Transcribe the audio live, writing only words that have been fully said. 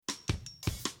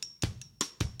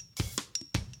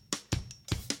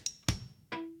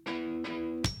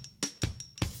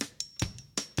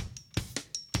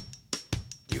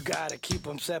gotta keep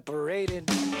them separated.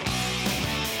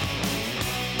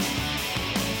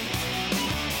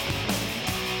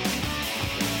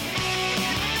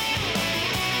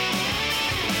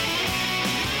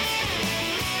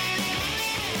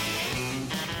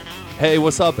 Hey,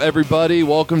 what's up, everybody?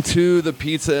 Welcome to the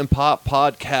Pizza and Pop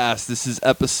Podcast. This is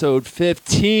episode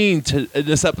 15. In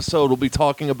this episode, we'll be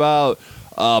talking about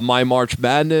my March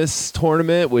Madness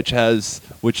tournament, which is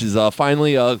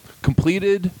finally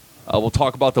completed. We'll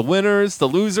talk about the winners, the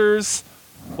losers,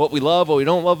 what we love, what we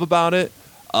don't love about it.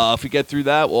 If we get through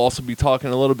that, we'll also be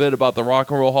talking a little bit about the Rock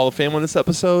and Roll Hall of Fame on this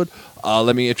episode.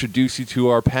 Let me introduce you to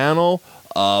our panel.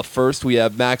 First, we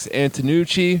have Max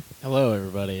Antonucci. Hello,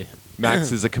 everybody.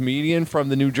 Max is a comedian from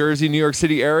the New Jersey, New York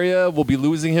City area. We'll be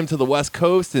losing him to the West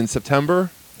Coast in September.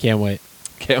 Can't wait.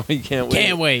 Can't wait.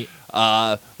 Can't wait.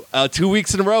 2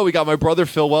 weeks in a row, we got my brother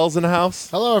Phil Wells in the house.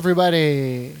 Hello,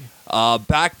 everybody.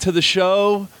 Back to the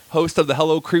show, host of the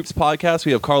Hello Creeps podcast,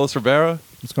 we have Carlos Rivera.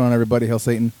 What's going on, everybody? Hail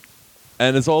Satan.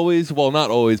 And as always, well,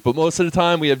 not always, but most of the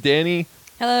time, we have Danny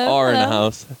Hello. R in the Hello.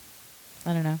 house.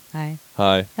 I don't know. Hi.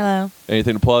 Hi. Hello.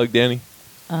 Anything to plug, Danny?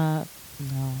 No.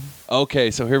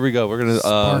 Okay, so here we go. We're gonna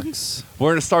Sparks.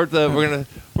 we're gonna start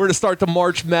the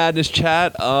March Madness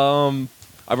chat. I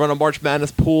run a March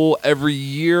Madness pool every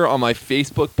year on my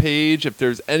Facebook page. If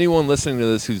there's anyone listening to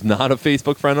this who's not a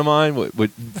Facebook friend of mine,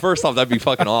 first off, that'd be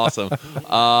fucking awesome.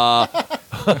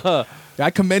 I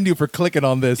commend you for clicking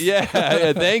on this. Yeah,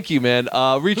 thank you, man.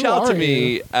 Reach Who out to are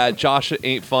me you? at Josh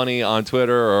Ain't Funny on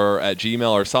Twitter or at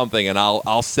Gmail or something, and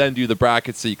I'll send you the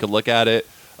brackets so you can look at it.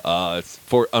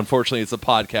 Unfortunately, it's a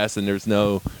podcast and there's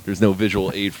no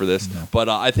visual aid for this, but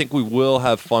I think we will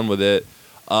have fun with it.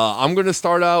 I'm going to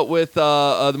start out with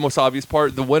the most obvious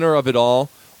part. The winner of it all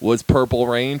was Purple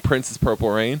Rain, Prince's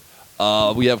Purple Rain.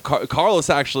 We have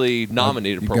Carlos actually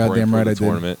nominated You Purple Rain goddamn for right the I did.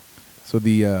 tournament.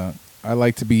 So I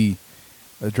like to be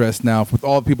addressed now with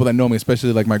all the people that know me,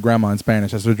 especially like my grandma in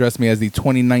Spanish. Has to address me as the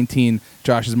 2019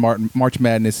 Josh's March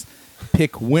Madness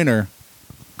pick winner,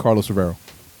 Carlos Rivera.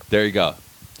 There you go.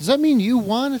 Does that mean you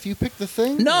won if you picked the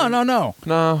thing? No. No.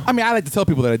 I mean, I like to tell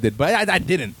people that I did, but I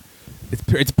didn't.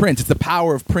 It's Prince. It's the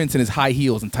power of Prince and his high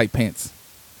heels and tight pants.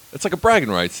 It's like a bragging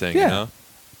rights thing, Yeah. you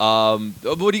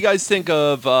know? What do you guys think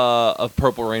of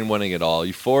Purple Rain winning it all?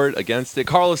 You for it, against it?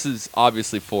 Carlos is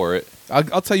obviously for it.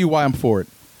 I'll tell you why I'm for it.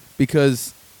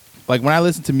 Because, like, when I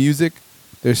listen to music,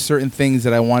 there's certain things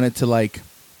that I wanted to, like,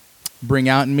 bring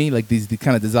out in me, like the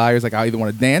kind of desires. Like, I either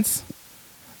want to dance,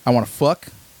 I want to fuck,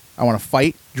 I want to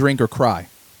fight, drink, or cry.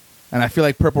 And I feel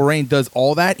like Purple Rain does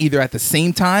all that either at the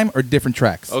same time or different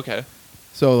tracks. Okay.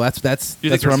 So that's Do you that's think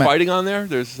where there's I'm at. fighting on there?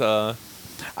 There's I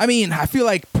mean, I feel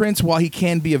like Prince, while he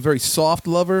can be a very soft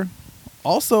lover,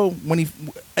 also when he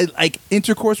like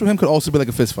intercourse with him could also be like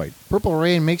a fist fight. Purple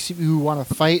Rain makes you want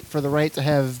to fight for the right to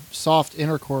have soft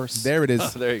intercourse. There it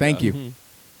is. There you Thank go. you.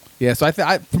 Yeah, so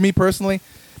for me personally,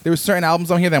 there were certain albums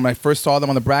on here that when I first saw them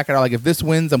on the bracket, I was like, if this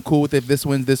wins, I'm cool with it. If this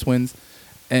wins, this wins.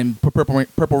 And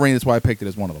Purple Rain is why I picked it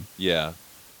as one of them. yeah.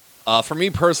 For me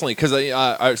personally, because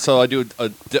I do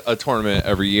a tournament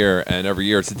every year, and every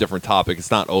year it's a different topic.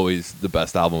 It's not always the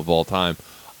best album of all time,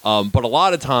 but a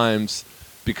lot of times,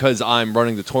 because I'm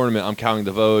running the tournament, I'm counting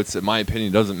the votes. In my opinion,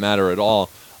 it doesn't matter at all.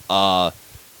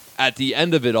 At the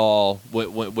end of it all,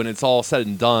 when it's all said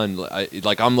and done,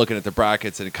 I'm looking at the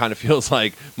brackets, and it kind of feels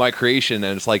like my creation,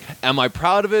 and it's like, am I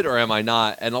proud of it or am I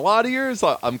not? And a lot of years,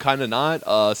 I'm kind of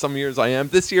not. Some years I am.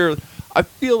 This year, I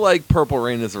feel like Purple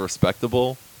Rain is a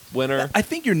respectable winner. I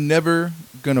think you're never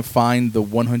going to find the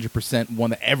 100% one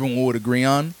that everyone would agree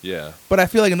on. Yeah. But I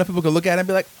feel like enough people can look at it and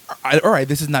be like, all right,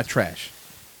 this is not trash.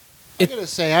 I'm going to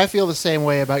say, I feel the same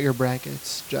way about your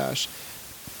brackets, Josh.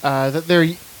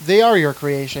 That they are your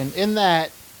creation in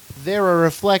that they're a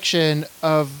reflection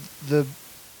of the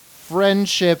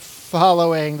friendship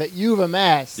following that you've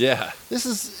amassed. Yeah. This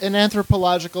is an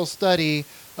anthropological study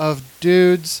of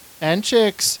dudes and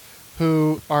chicks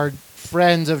who are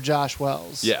friends of Josh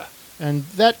Wells. Yeah. And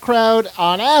that crowd,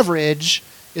 on average,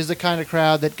 is the kind of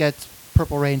crowd that gets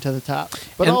Purple Rain to the top,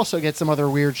 but And- also gets some other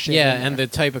weird shit. Yeah, in and there.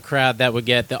 the type of crowd that would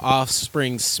get the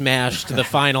Offspring smashed to the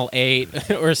final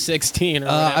 8 or 16 or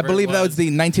whatever I believe it that was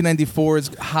the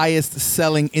 1994's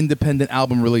highest-selling independent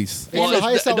album release. It's Well, the it's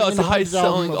highest the- no, it's the selling highest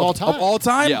album selling of all of- time. Of all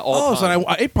time? Yeah, all So time.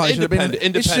 it probably should have been.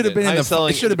 It should have been in the.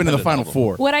 It should have been in the final Highest-selling independent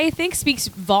four. What I think speaks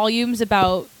volumes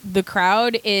about the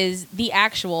crowd is the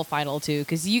actual final two,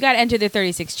 because you got to enter the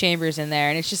 36 chambers in there,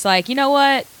 and it's just like, you know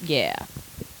what? Yeah.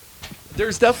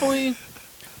 There's definitely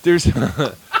there's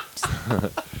definitely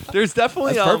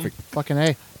That's perfect. Fucking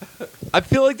A. I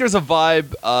feel like there's a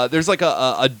vibe. There's like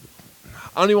a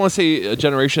I don't even want to say a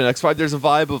Generation X vibe. There's a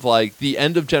vibe of like the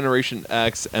end of Generation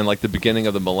X and like the beginning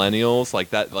of the Millennials, like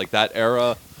that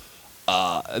era.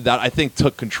 That I think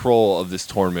took control of this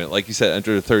tournament. Like you said,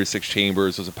 Enter the 36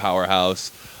 Chambers was a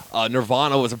powerhouse.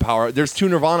 Nirvana was a power. There's 2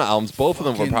 Nirvana albums. Both of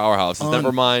them were powerhouses.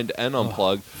 Nevermind and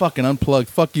Unplugged. Fucking Unplugged.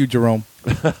 Fuck you, Jerome.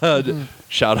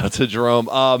 Shout out to Jerome.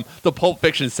 The Pulp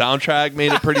Fiction soundtrack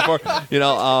made it pretty far. You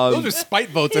know, Those are spite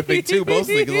votes, I think, too,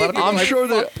 mostly. 'Cause a lot of people I'm are like, sure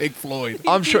that- fuck Pink Floyd.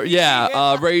 I'm sure.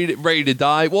 Yeah, ready to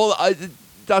die. Well,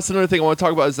 that's another thing I want to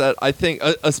talk about is that I think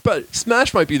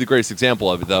Smash might be the greatest example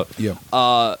of it, though. Yeah.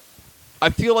 I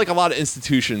feel like a lot of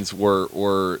institutions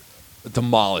were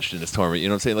demolished in this tournament. You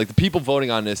know what I'm saying? Like the people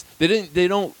voting on this, they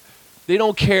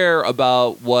don't care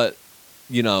about what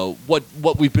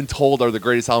we've been told are the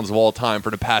greatest albums of all time for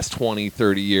the past 20,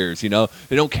 30 years. You know,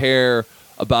 they don't care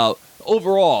about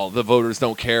overall. The voters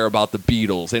don't care about the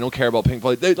Beatles. They don't care about Pink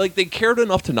Floyd. They cared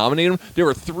enough to nominate them. There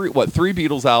were three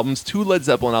Beatles albums, 2 Led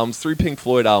Zeppelin albums, 3 Pink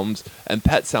Floyd albums, and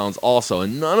Pet Sounds also,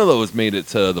 and none of those made it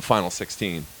to the final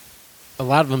 16. A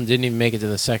lot of them didn't even make it to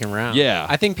the second round. Yeah.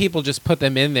 I think people just put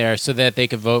them in there so that they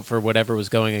could vote for whatever was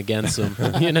going against them.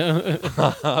 You know,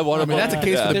 I mean, that's a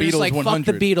case for the they're just Beatles like, fuck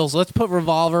 100. the Beatles. Let's put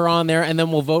Revolver on there, and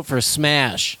then we'll vote for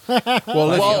Smash. Well,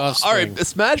 Well, all Offspring. right.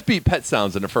 Smash beat Pet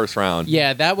Sounds in the first round.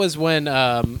 Yeah, that was when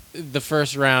the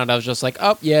first round I was just like,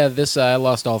 oh yeah, this I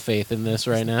lost all faith in this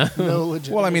right now. No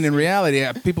legit. well, I mean, in reality,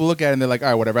 people look at it and they're like, all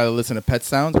right, would I rather listen to Pet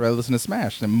Sounds or rather listen to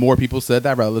Smash? And more people said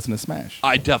that I'd rather listen to Smash.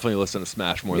 I definitely listen to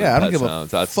Smash more Yeah, I than don't Pet give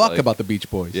Sounds. a That's fuck like- about the Beach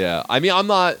Boys. Yeah, I mean, I'm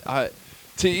not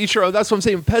to each their own. That's what I'm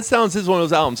saying. Pet Sounds is one of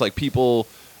those albums like people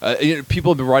have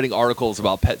been writing articles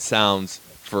about Pet Sounds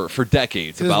for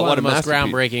decades This is about one what of a the most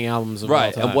masterpiece, groundbreaking albums of all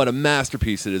right, time. and what a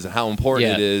masterpiece it is, and how important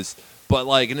Yeah. it is. But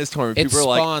like in this tournament, It people are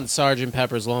like, spawned Sgt.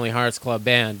 Pepper's Lonely Hearts Club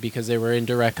Band because they were in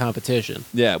direct competition.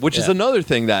 yeah, which is Yeah. another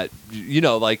thing that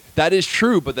like that is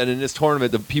true. But then in this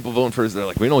tournament, the people voting for us, they're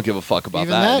like, we don't give a fuck about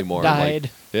Even that that anymore. Like, died.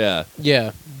 yeah.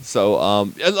 Yeah. So,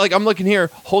 like I'm looking here,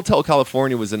 Hotel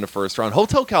California was in the first round.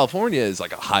 Hotel California is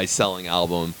like a high-selling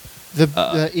album.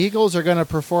 The Eagles are going to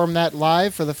perform that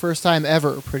live for the first time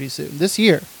ever pretty soon. This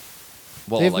year.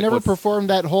 Well, They've like never what's, performed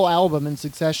that whole album in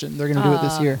succession. They're going to do it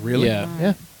this year. Really? Yeah.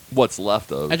 Yeah. what's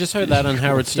left of. I just heard that on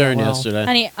Howard Stern well. yesterday.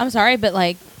 Honey, I'm sorry, but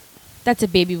like, that's a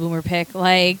baby boomer pick.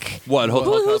 Like, What?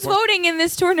 Hotel who's California? voting in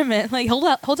this tournament? Like,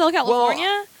 Hotel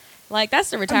California? Like, that's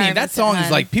the I retirement. mean, that song is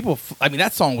hun. like people. I mean,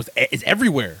 that song is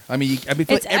everywhere. I mean, I feel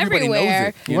It's like everybody everywhere.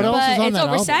 knows it. You What know? else but is on it's that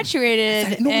album? oversaturated,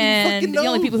 Nobody fucking and the only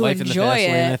knows. people who Life in the enjoy Fast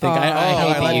Lane, I it. think. I I hate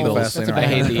like the the Eagles. Fast Lane, I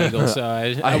hate right. the Eagles, so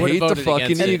I I would hate have the voted fucking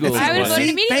against it. Eagles. I would have See? voted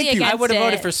Thank immediately you. against I would have it.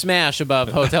 voted for Smash above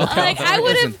Hotel Like, California. I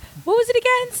would have. Listen. What was it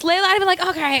against? Layla? I'd be like,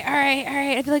 okay, all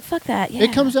right. I'd be like, fuck that. Yeah.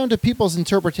 It comes down to people's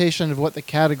interpretation of what the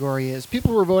category is.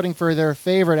 People were voting for their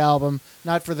favorite album,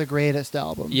 not for the greatest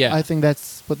album. Yeah. I think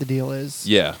that's what the deal is.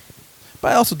 Yeah.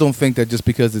 But I also don't think that just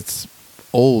because it's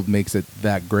old makes it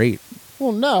that great.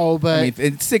 Well, no, but I mean,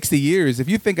 in 60 years, if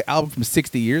you think an album from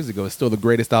 60 years ago is still the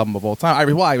greatest album of all time,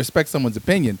 I respect someone's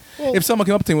opinion. Well- If someone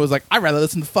came up to me and was like, I'd rather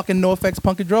listen to fucking NoFX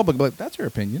Punk and Drill, but like, that's your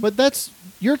opinion. but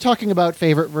you're talking about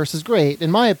favorite versus great.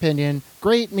 In my opinion,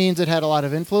 great means it had a lot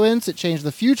of influence. It changed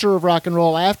the future of rock and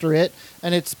roll after it,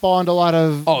 and it spawned a lot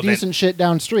of Oh, then- decent shit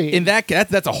downstream. in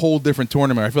that's a whole different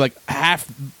tournament. I feel like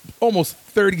almost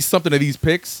 30 something of these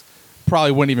picks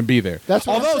probably wouldn't even be there. That's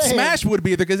what I'm Although saying. Smash would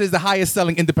be there because it's the highest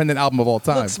selling independent album of all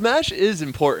time. Look, Smash is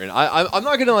important. I'm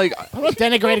not gonna like. I'm not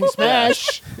denigrating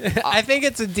Smash. I think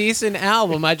it's a decent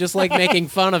album. I just like making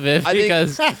fun of it I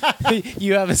think- because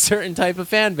you have a certain type of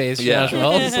fan base, Yeah. Josh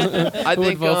Wells, I who would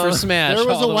think vote for Smash. There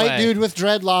was all a the white way. dude with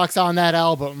dreadlocks on that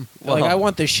album. Like, I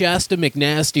want the Shasta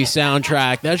McNasty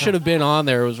soundtrack. That should have been on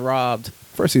there. It was robbed.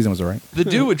 First season was all right. The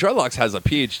dude with dreadlocks has a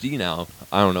PhD now.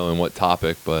 I don't know in what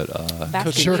topic, but Back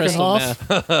Cooking Jerking crystal off?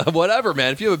 meth. whatever,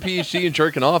 man. If you have a PhD in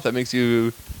jerking off, that makes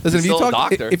you Listen, if you still a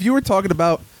talk, doctor. if you were talking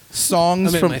about songs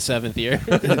I'm in from my 7th year.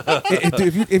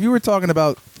 if you were talking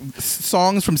about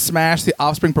songs from Smash, the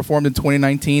Offspring performed in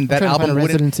 2019, that trying to find album a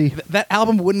wouldn't residency. that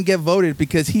album wouldn't get voted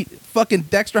because fucking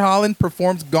Dexter Holland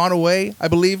performs "Gone Away," I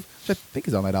believe, which I think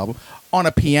is on that album, on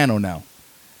a piano now,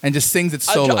 and just sings it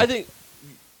solo. I think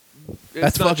it's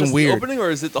That's not fucking just weird. The opening, or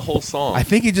is it the whole song? I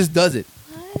think he just does it,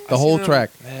 the whole track.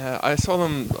 Yeah, I saw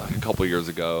them like, a couple years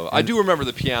ago. I do remember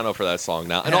the piano for that song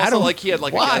now, and And I also don't- like he had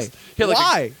like why? a guest. He had, like,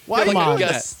 Why? He had, Why like are a you doing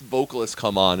guest vocalist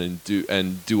come on and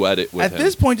duet it with At him.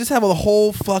 this point, just have a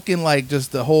whole fucking like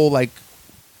just the whole like,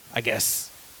 I guess,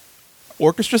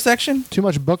 orchestra section. Too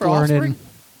much book For learning. Offspring?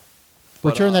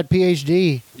 Return that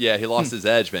PhD. Yeah, he lost his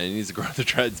edge, man. He needs to grow the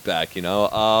dreads back, you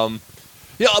know.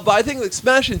 Yeah, but I think like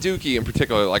Smash and Dookie in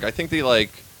particular, like I think they like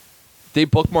they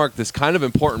bookmarked this kind of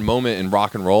important moment in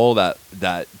rock and roll that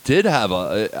did have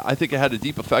I think it had a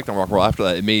deep effect on rock and roll. After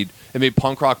that, it made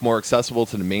punk rock more accessible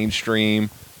to the mainstream.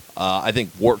 I think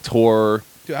Warped Tour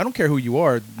Dude, I don't care who you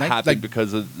are. happened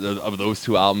because of those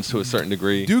two albums to a certain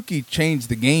degree. Dookie changed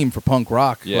the game for punk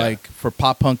rock, Yeah. like for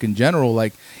pop punk in general.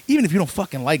 Like, even if you don't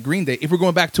fucking like Green Day, if we're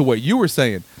going back to what you were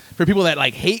saying, for people that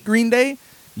like hate Green Day,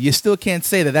 you still can't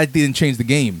say that didn't change the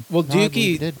game. Well, No, I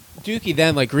believe it did. Dookie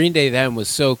then, like Green Day then was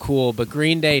so cool, but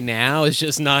Green Day now is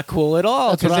just not cool at all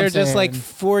That's what because they're I'm just like saying.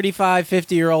 45,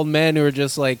 50-year-old men who are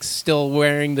just like still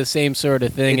wearing the same sort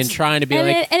of thing and trying to be and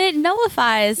like, it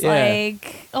nullifies Yeah.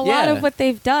 like a lot Yeah. of what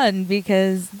they've done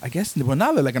because I guess, well,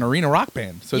 now they're like an arena rock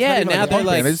band. So it's not yeah, even now like a they're punk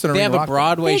like band. They're just an they arena have a rock band.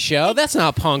 Broadway They- show. That's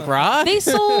not punk rock. they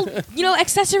sold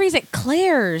accessories at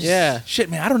Claire's. yeah.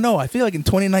 Shit, man, I don't know. I feel like in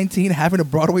 2019, having a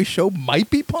Broadway show might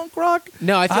be punk rock.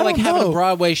 No, I feel like don't having know. a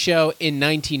Broadway show in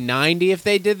 1990, if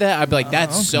they did that, I'd be like,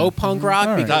 that's okay. so punk rock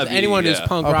All right. because That'd be- anyone who's yeah.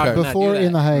 punk Okay. rock would not Before do that.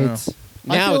 In the Heights.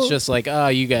 I Now feel- it's just like, oh,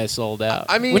 you guys sold out.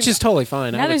 I mean- which is totally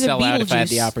fine. Now I would there's a sell out if I had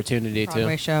the Beetlejuice opportunity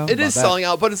Broadway to. show. It is that? selling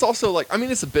out, but it's also like, I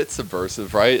mean, it's a bit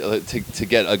subversive, right?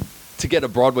 To get a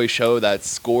Broadway show that's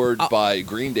scored by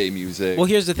Green Day music. Well,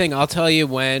 here's the thing. I'll tell you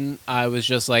when I was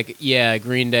just like, yeah,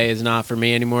 Green Day is not for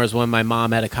me anymore. Is when my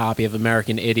mom had a copy of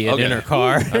American Idiot in Okay. her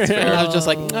car, That's fair. and I was just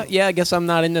like, yeah, I guess I'm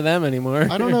not into them anymore.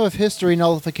 I don't know if history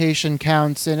nullification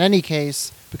counts in any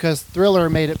case because Thriller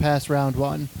made it past round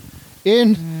one.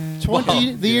 In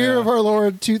the year of our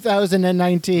Lord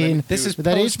 2019, This is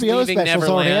that post HBO Leaving special's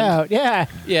already Neverland. out. Yeah,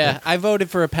 Yeah, I voted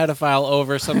for a pedophile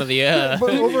over some of the but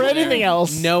over anything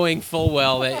else. knowing full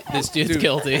well that this dude's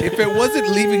guilty. If it wasn't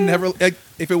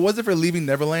if it wasn't for Leaving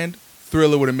Neverland,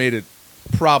 Thriller would have made it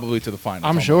probably to the finals. I'm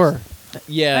almost. sure.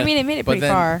 Yeah, I mean, it made it pretty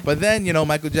far. But then,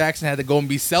 Michael Jackson had to go and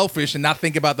be selfish and not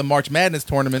think about the March Madness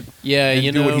tournament yeah, and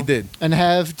you do know what he did. And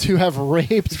have to have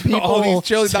raped All people these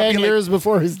children, not 10 being like- years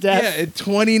before his death. Yeah, in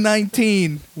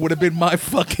 2019 would have been my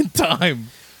fucking time.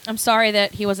 I'm sorry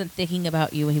that he wasn't thinking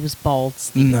about you when he was bald.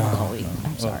 No,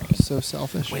 I'm sorry. So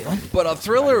selfish. But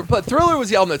Thriller was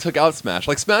the album that took out Smash.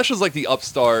 Like Smash was like the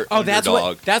upstart Oh, that's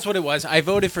underdog. what it was. I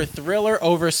voted for Thriller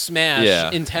over Smash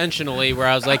Yeah. intentionally, where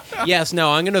I was like, yes,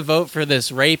 no, I'm going to vote for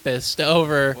this rapist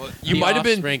over. you the might have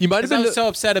been- Offspring. you might have 'Cause I been was so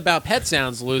upset about Pet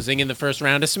Sounds losing in the first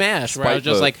round of Smash, where I was Spite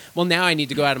just vote. like, well, now I need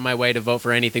to go out of my way to vote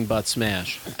for anything but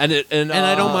Smash, and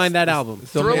I don't mind that album.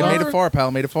 So it Thriller- made it far, pal.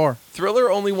 Made it far.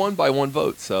 Thriller only won by one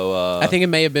vote, so I think it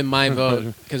may have been my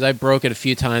vote because I broke it a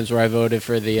few times where I voted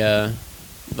for the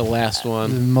last The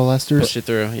one. molesters. Push it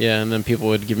through, yeah, and then people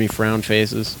would give me frown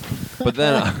faces. But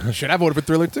then Shit, I voted for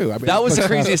Thriller too. I mean, that was the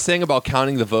craziest thing about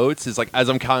counting the votes is like as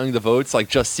I'm counting the votes, like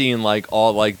just seeing like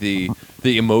all like the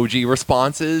emoji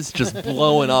responses just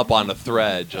blowing up on a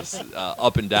thread, just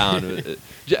up and down,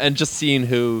 and just seeing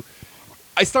who.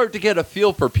 I start to get a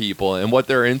feel for people and what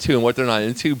they're into and what they're not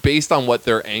into based on what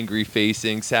they're angry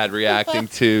facing, sad reacting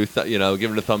to,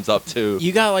 giving a thumbs up to.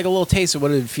 You got like a little taste of what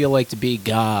it would feel like to be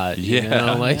God. You Yeah.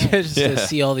 know? Like just Yeah. to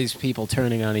see all these people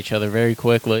turning on each other very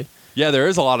quickly. Yeah, there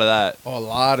is a lot of that. a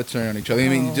lot of turn on each other. I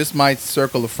mean, just my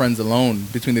circle of friends alone,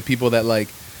 between the people that like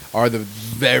are the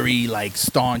very like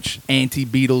staunch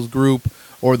anti-Beatles group,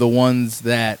 or the ones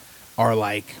that are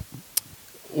like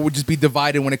would just be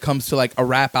divided when it comes to like a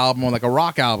rap album or like a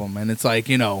rock album, and it's like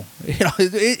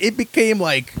it became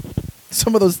like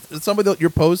some of your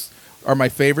posts are my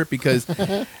favorite because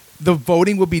the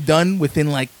voting would be done within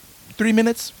like 3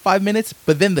 minutes, 5 minutes,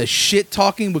 but then the shit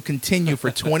talking would continue for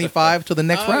 25 till the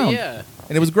next round. Yeah.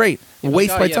 And it was great. like,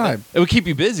 Waste oh, my yeah, time. It would keep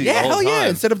you busy the Yeah, whole hell yeah. time.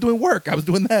 Instead of doing work, I was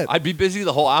doing that. I'd be busy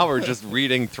the whole hour just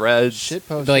reading threads. Shit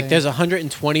posting. Like there's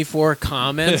 124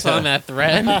 comments on that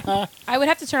thread. I would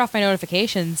have to turn off my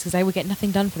notifications because I would get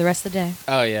nothing done for the rest of the day.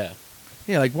 Oh yeah.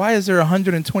 Yeah, like why is there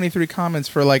 123 comments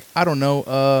for like, I don't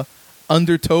know,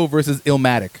 Undertow versus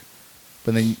Illmatic?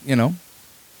 But then,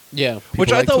 Yeah. Which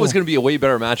people I like thought was Tool. going to be a way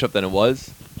better matchup than it was.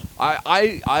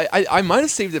 I might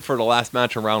have saved it for the last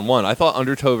match in round one. I thought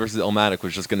Undertow versus Illmatic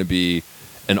was just going to be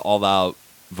an all-out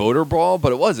voter brawl,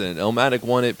 but it wasn't. Illmatic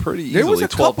won it pretty easily. there was a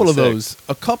 12 couple to of 6.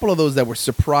 those, that were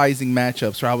surprising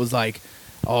matchups where I was like,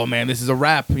 oh man, this is a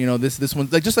wrap. This one,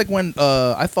 like just like when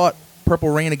I thought Purple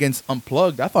Rain against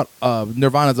Unplugged. I thought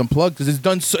Nirvana's Unplugged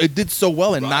because it did so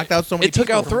well and knocked out so many. It took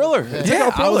people out from- Thriller. It took Yeah,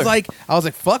 out Thriller. I was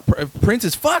like, fuck, Prince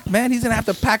is fucked, man. He's gonna have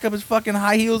to pack up his fucking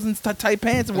high heels and tight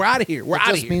pants, and we're out of here. We're That out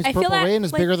of just here. means I feel Purple that, Rain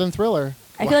is like- bigger than Thriller.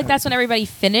 I feel like that's when everybody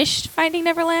finished Finding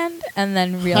Neverland and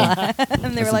then realized,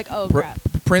 and they were like, oh crap.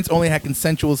 Prince only had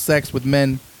consensual sex with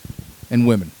men and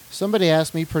women. Somebody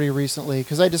asked me pretty recently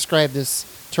because I described this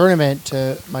tournament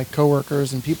to my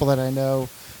coworkers and people that I know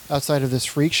outside of this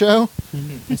freak show.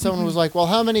 And someone was like, well,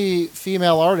 how many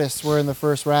female artists were in the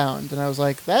first round? And I was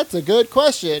like, that's a good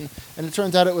question. And it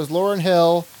turns out it was Lauryn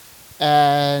Hill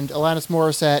and Alanis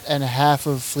Morissette and half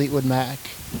of Fleetwood Mac.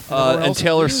 Everyone And else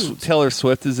Taylor was dudes. Taylor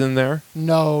Swift is in there.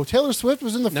 No, Taylor Swift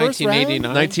was in the first round?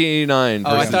 1989. 1989. Oh,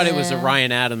 I versus- thought it was a Yeah.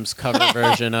 Ryan Adams cover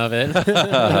version of it.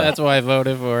 That's why I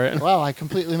voted for it. Wow, I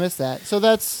completely missed that. So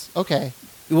that's okay.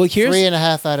 Well, here's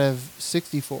 3.5 out of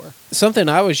 64. something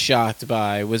I was shocked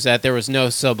by was that there was no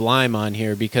Sublime on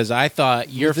here because I thought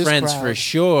your this friends crowd. for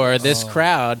sure, this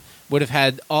crowd would have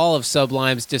had all of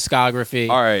Sublime's discography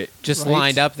All right. just Right.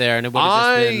 lined up there, and it would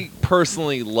have just been. I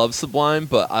personally love Sublime,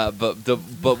 but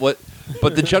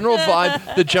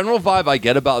the general vibe I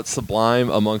get about Sublime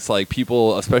amongst like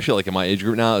people, especially like in my age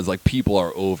group now, is like people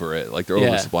are over it. Like they're over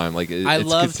Yeah. Sublime. Like I it's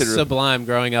loved considered. Sublime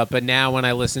growing up, but now when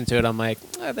I listen to it, I'm like,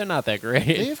 they're not that They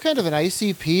great. have kind of an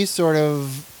ICP sort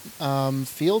of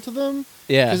feel to them.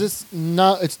 Yeah. Because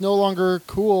it's no longer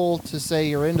cool to say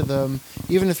you're into them,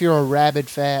 even if you're a rabid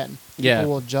fan. People Yeah.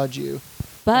 will judge you.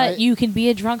 But Right. you can be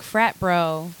a drunk frat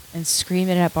bro and scream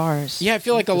it at bars. Yeah, I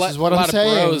feel like a This lot, is what a I'm lot of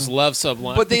saying. bros love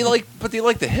Sublime. but they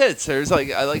like the hits. There's like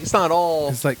it's not all.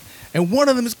 It's like, and one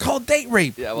of them is called Date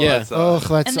Rape. Yeah. Well, Yeah. That's, Ugh,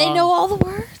 that And song. they know all the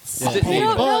words. Yeah. They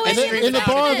don't know But any in the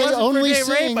bar, they only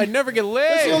sing. I'd never get laid.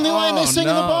 That's the only line they Oh, sing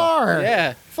in the no. bar.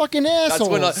 Yeah. Fucking That's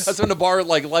assholes. when the bar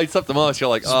like lights up the most. You're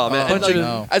like, oh man. And, bunch like, of-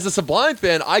 No. as a Sublime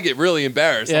fan, I get really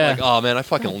embarrassed. Yeah. I'm like, oh man, I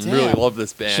fucking God damn. really love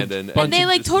this band. bunch And they of-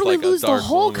 like this is totally like a lose the dark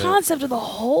whole moment. concept of the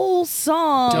whole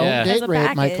song. Don't Yeah. as date a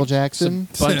rape Michael package. Jackson.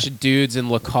 Bunch of dudes in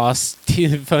Lacoste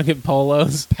fucking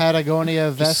polos Patagonia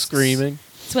just vests. screaming.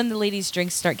 It's when the ladies'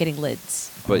 drinks start getting lids.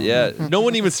 But yeah, no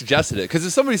one even suggested it. Because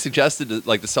if somebody suggested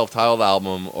like the self-titled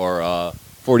album or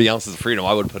 40 Ounces of Freedom,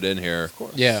 I would put it in here.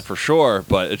 Yeah. For sure.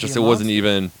 But it wasn't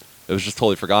even. It was just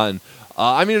totally forgotten.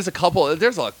 I mean, there's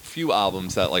a few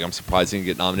albums that like I'm surprised didn't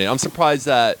get nominated. I'm surprised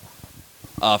that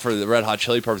for the Red Hot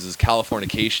Chili Peppers,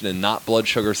 Californication and not Blood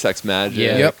Sugar Sex Magic.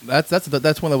 Yeah. Yep,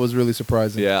 that's one that was really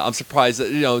surprising. Yeah, I'm surprised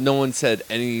that no one said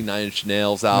any Nine Inch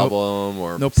Nails album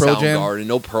or No Pearl Jam? Soundgarden,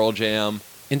 no Pearl Jam.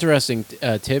 Interesting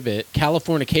tidbit.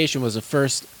 Californication was the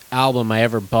first album I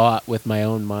ever bought with my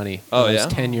own money. Oh, When I yeah?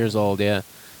 was 10 years old, yeah.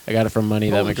 I got it from money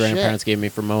that Holy my grandparents gave me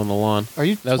for mowing the lawn. Are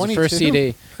you That was 22? the first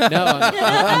CD. No,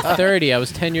 I'm 30. I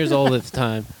was 10 years old at the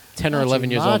time. 10 or Machi,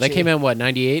 11 years old. That machi. came in, what,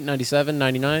 98, 97,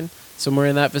 99? Somewhere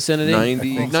in that vicinity?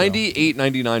 90, think so. 98,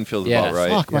 99 feels Yeah. about right.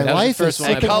 Fuck, my That was the life first is one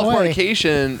I And slipping away.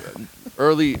 Californication,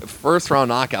 early first round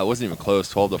knockout wasn't even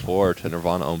close. 12-4 to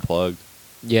Nirvana Unplugged.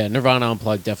 Yeah, Nirvana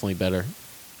Unplugged, definitely better.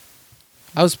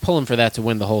 I was pulling for that to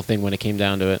win the whole thing when it came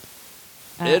down to it.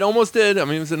 It almost did. I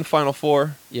mean, it was in the final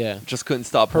four. Yeah. Just couldn't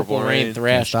stop Purple Rain Can't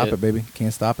thrashed stop it. it, baby.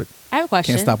 Can't stop it. I have a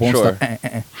question. Can't stop. Won't Sure.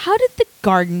 stop. How did the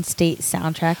Garden State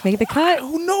soundtrack make the cut?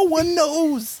 Who? No one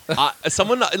knows.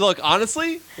 Someone look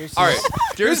honestly. There's All right,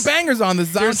 There's bangers on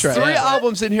this There's soundtrack. three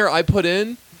albums in here I put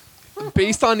in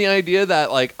based on the idea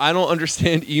that like I don't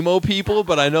understand emo people,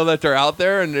 but I know that they're out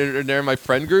there and they're in my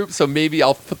friend group. So maybe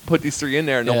I'll put these three in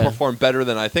there and they'll Yeah. perform better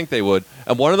than I think they would.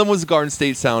 And one of them was the Garden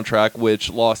State soundtrack, which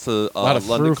lost to lot of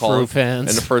London Frou-Frou Calling fans.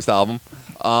 in the first album.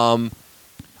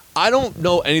 I don't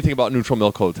know anything about Neutral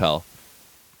Milk Hotel,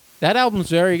 That album's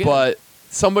very good. but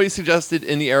somebody suggested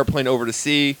In the Airplane Over the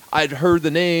Sea. I'd heard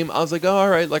the name. I was like, oh, all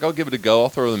right, like I'll give it a go. I'll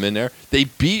throw them in there. They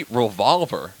beat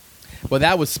Revolver. Well,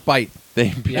 that was spite. They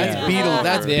beat Yeah. That's Beatles.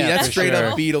 That's Yeah, that's for straight sure.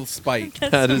 up Beatles spite.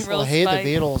 That's That some is- real I hate spite.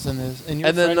 the Beatles in this. In your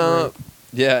And then, friend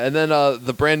group.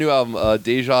 the brand new album,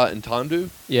 Deja and Tandu,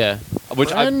 yeah. which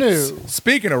Brand new.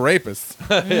 Speaking of rapists,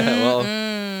 yeah,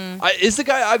 well, is the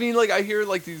guy? I mean, like I hear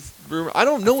like these rumors. I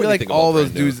don't know I feel like anything all about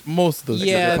those Brand New. dudes, most of those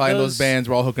dudes Yeah, that are probably in those- those bands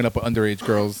were all hooking up with underage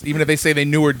girls, even if they say they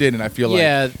knew or didn't. I feel like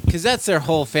Yeah, because that's their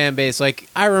whole fan base. Like,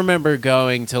 I remember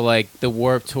going to, like, the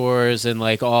Warp Tours and,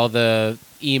 like, all the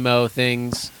emo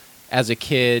things as a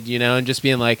kid, you know, and just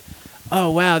being like, oh,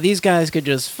 wow, these guys could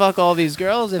just fuck all these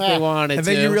girls if they wanted and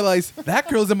to. then you realize that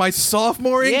girl's in my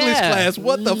sophomore English Yeah. class.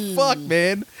 What the fuck,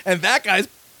 man? And that guy's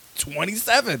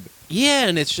 27. Yeah,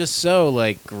 and it's just so,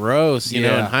 like, gross, you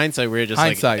know, in Yeah. hindsight, where you're just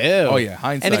Hindsight. like, ew. Oh, yeah,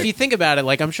 hindsight. And if you think about it,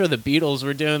 like, I'm sure the Beatles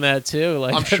were doing that, too,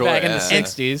 like, I'm sure, back in the yeah.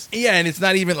 60s. Yeah, and it's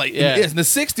not even like Yeah. it's in the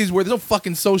 60s where there's no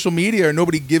fucking social media or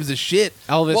nobody gives a shit.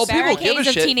 Elvis. Well, people give a Barricades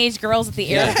of shit. teenage girls at the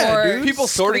Yeah, airport. dude. People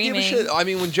sort of give a screaming. shit. I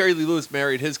mean, when Jerry Lee Lewis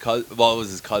married his cousin, well, it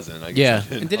was his cousin. I guess yeah.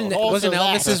 I And didn't didn't, know. wasn't Also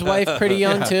that. Elvis's wife pretty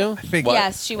young, too? I think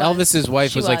Yes, she was. Elvis's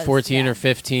wife She was, like, 14 yeah. or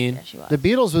 15. Yeah, she was. The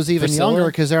Beatles was even Priscilla? younger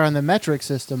because they're on the metric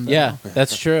system. Though. Yeah,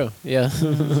 that's true. Yeah. So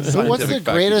what's the Scientific fact,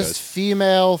 you greatest guys.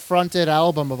 female fronted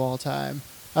album of all time?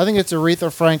 I think it's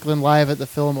Aretha Franklin live at the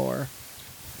Fillmore.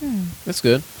 That's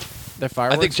good. Their I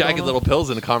fireworks. think Jagged going Little on? Pill's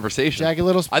in a conversation. Jagged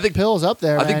Little I think Pill's up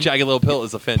there. I think man. Jagged Little Pill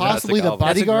is a fantastic Possibly the album.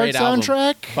 That's a Bodyguard great album.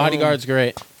 soundtrack. Bodyguard's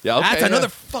great. Yeah, okay, That's yeah. another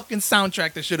fucking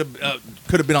soundtrack that should have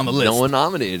could have been on the list. No one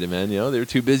nominated, man. You know, they were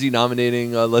too busy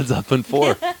nominating Led Zeppelin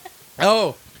 4.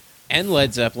 Oh, and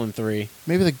Led Zeppelin 3.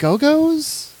 Maybe the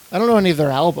Go-Go's. I don't know any of their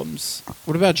albums.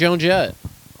 What about Joan Jett?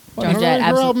 I don't know Jett, any of her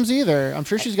absolute- albums either. I'm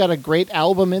sure she's got a great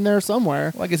album in there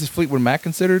somewhere. Well, I guess is Fleetwood Mac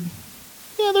considered?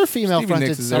 Yeah, they're female Stevie fronted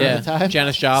Nicks is some there. of the time.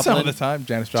 Janis Some of Joplin. the time,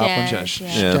 Janis Joplin. Janis, Yeah.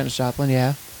 yeah. Janis Joplin,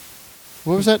 yeah.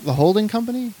 What was that? The Holding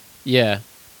Company? Yeah.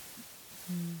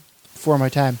 Before my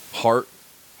time. Heart.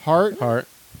 Heart? Heart.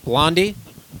 Blondie.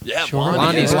 Yeah, Sure. Blondie.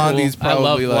 Blondie's, yeah. Blondie's cool. I love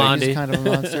probably, like- Blondie. She's kind of a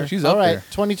monster. She's All up right, there.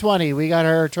 2020. We got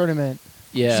her tournament.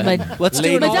 Yeah. But Let's do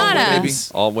Lady it all, Madonna. baby.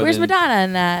 All women. Where's Madonna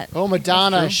in that? Oh,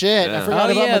 Madonna. That's true. Shit. Yeah. I forgot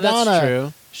Oh about yeah, Madonna. that's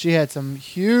true. She had some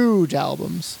huge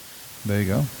albums. There you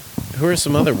go. Who are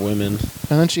some other women?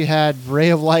 And then she had Ray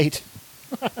of Light.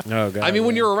 Oh god. I mean,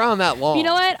 when you're around that long. You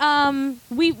know what?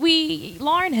 We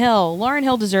Lauryn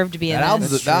Hill deserved to be in That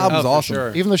album's, this. that album's Oh, for awesome.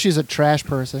 sure. Even though she's a trash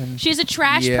person. She's a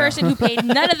trash Yeah. person who paid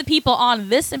none of the people on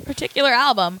this in particular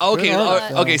album. Okay, Good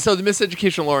artist, okay. though. So the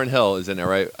Miseducation Lauryn Hill is in there,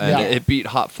 right? And Yeah. it beat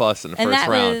Hot Fuss in the And first that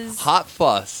round. was- Hot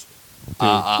Fuss.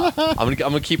 I'm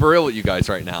gonna keep it real with you guys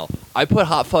right now. I put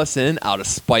Hot Fuss in out of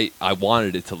spite. I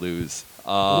wanted it to lose.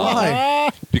 Why?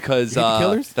 Because You hate the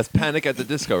Killers? that's Panic at the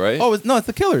Disco, right? Oh, no, it's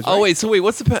the Killers. Oh right? wait,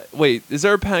 what's the wait? Is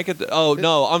there a Panic at the? Oh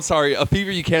no, I'm sorry. A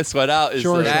Fever You Can't Sweat Out is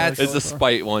Sure, the, sure, is sure, the sure.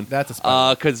 spite one. That's a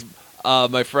spite. Because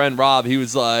my friend Rob, he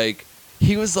was like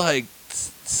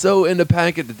so into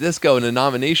Panic at the Disco in a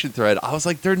nomination thread. I was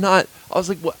like, they're not. I was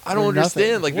like, what? I don't They're nothing.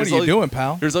 understand. Like, What there's are you always, doing,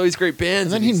 pal? There's always great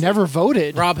bands. And then he he's- never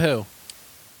voted. Rob who?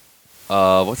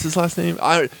 What's his last name?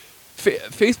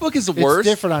 Facebook is the It's worst.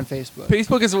 different on Facebook.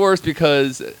 Facebook is the worst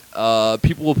because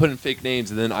people will put in fake names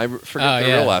and then I forget Oh, their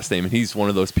yeah. real last name, and he's one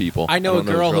of those people. I know a don't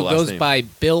his girl real who last goes name. by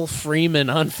Bill Freeman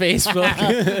on Facebook,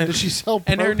 Did she sell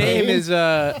and her name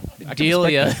propane? is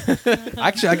Delia.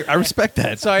 Actually, I respect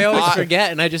that. So I always I-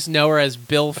 forget, and I just know her as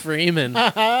Bill Freeman.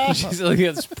 She's like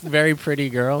a very pretty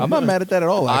girl. I'm not mad at that at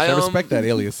all. Actually. I I, respect that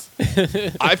alias.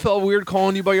 I felt weird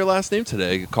calling you by your last name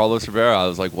today, Carlos Rivera. I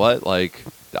was like, what? Like,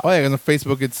 Oh yeah, 'cause on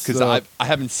Facebook it's because I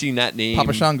haven't seen that name.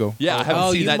 Papa Shango. Yeah, I haven't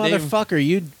Oh, seen you that name. motherfucker!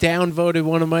 You downvoted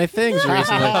one of my things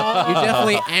recently. You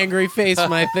definitely angry faced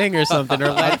my thing or something, or,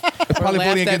 Probably laughed voting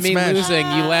at against me Smash. losing.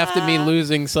 You laughed at me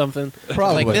losing something.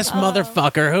 Probably. Like this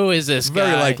motherfucker. Who is this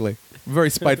Very guy? likely. Very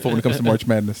spiteful when it comes to March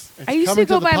Madness. I used to coming to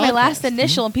go the by my last podcast.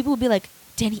 initial, and people would be like,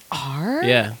 "Danny R."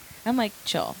 Yeah. I'm like,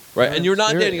 chill. Right, and you're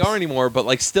not Serious. Danny R anymore, but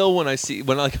like still when I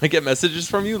get messages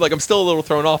from you, like I'm still a little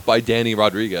thrown off by Danny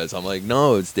Rodriguez. I'm like,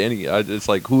 no, it's Danny. It's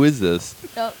like, who is this?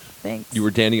 Oh, thanks. You were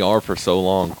Danny R for so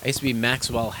long. I used to be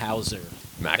Maxwell Hauser.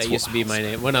 That Maxwell used to be my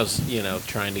name when I was,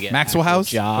 trying to get Maxwell actual House?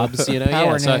 jobs.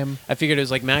 Power So name. I figured it was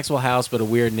like Maxwell House, but a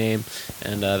weird name,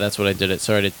 and that's what I did. It.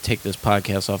 Sorry to take this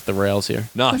podcast off the rails here.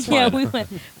 No, it's yeah, fine. we went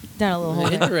down a little hole.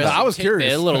 Interesting. I was tidbit,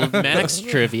 curious. A little Max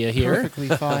trivia here. Perfectly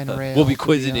fine rail. We'll be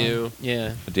quizzing you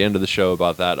Yeah. at the end of the show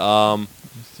about that.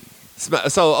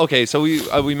 So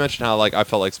we mentioned how like I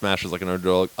felt like Smash was like an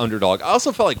underdog. I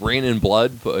also felt like Rain in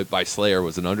Blood by Slayer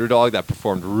was an underdog that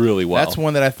performed really well. That's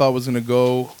one that I thought was gonna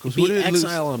go. 'Cause who Beat did it lose?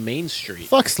 Exile on Main Street.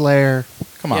 Fuck Slayer.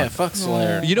 Come on, Yeah, fuck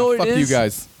Slayer. You know what fuck it you is?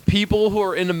 guys. People who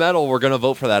are into metal were gonna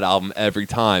vote for that album every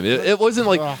time. It wasn't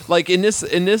Ugh. like in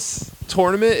this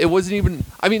tournament. It wasn't even.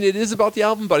 I mean, it is about the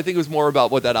album, but I think it was more about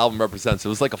what that album represents. It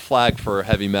was like a flag for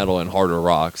heavy metal and harder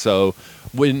rock. So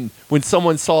when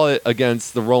someone saw it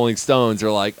against the Rolling Stones,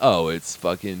 they're like, oh, it's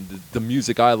fucking the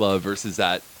music I love versus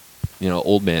that,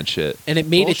 old man shit. And it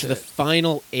made it to the Bullshit.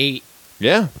 final 8.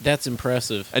 Yeah. That's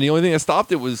impressive. And the only thing that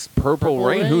stopped it was Purple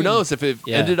Rain. Who Rain. knows if it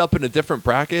Yeah. ended up in a different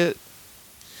bracket?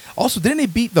 Also, didn't they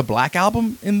beat the Black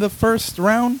Album in the first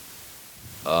round?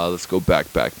 Let's go back.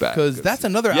 Because that's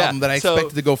another Yeah, album that I so-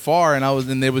 expected to go far, and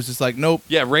it was just like, nope.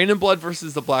 Yeah, Rain and Blood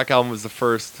versus the Black Album was the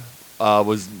first.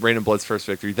 Was Rain and Blood's first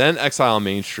victory. Then Exile on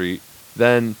Main Street.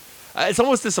 Then it's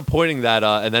almost disappointing that,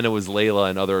 and then it was Layla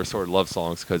and other assorted love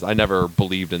songs because I never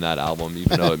believed in that album,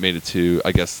 even though it made it to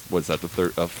I guess what's that the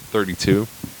 32?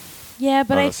 Yeah,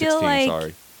 but Oh, I no, feel 16, like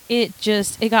sorry.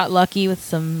 it got lucky with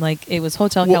some it was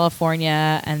Hotel Well-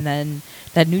 California and then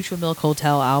that Neutral Milk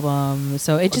Hotel album.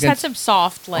 So it just had Against- some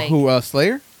soft Slayer?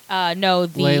 no,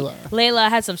 the Layla.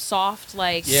 had some soft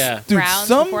Yeah. Dude, rounds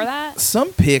some before that. some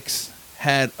picks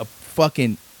had a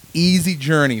fucking easy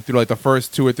journey through like the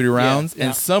first 2 or 3 rounds, yeah.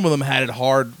 and some of them had it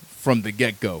hard from the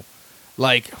get go.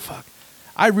 Like, fuck.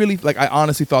 I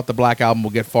honestly thought the Black Album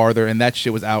would get farther, and that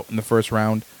shit was out in the first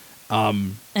round.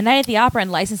 And Night at the Opera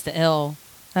and License to Ill.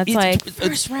 That's It's- like it's-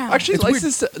 first round. Actually, It's weird.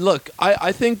 License to, look,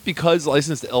 I think because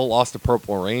License to Ill lost to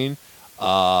Purple Rain,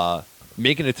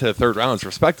 making it to the third round is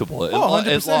respectable. It, Oh, it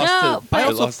 100%. lost No, to, but- I it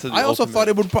also, lost to the I also Ultimate. thought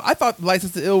it would. I thought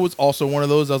License to Ill was also one of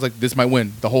those. I was like, this might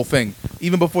win the whole thing.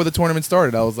 Even before the tournament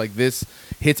started, I was like, this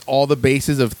hits all the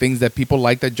bases of things that people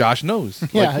like that Josh knows.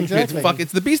 Yeah, Like, exactly.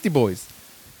 It's the Beastie Boys.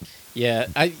 Yeah,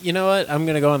 you know what? I'm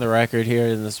gonna go on the record here,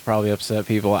 and this will probably upset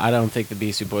people. I don't think the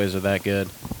Beastie Boys are that good.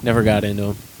 Never got into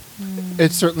them.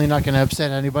 It's certainly not going to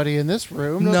upset anybody in this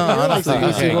room. No, Nobody likes the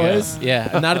honestly, Beastie okay, Boys. Yeah,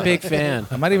 I'm not a big fan.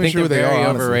 I'm not even think sure who they're they very are,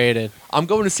 honestly. overrated. I'm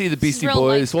going to see the Beastie real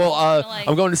Boys. light, Well, like-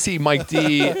 I'm going to see Mike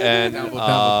D and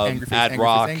Angry Face, Ad Angry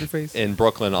Rock Face, Angry Face. in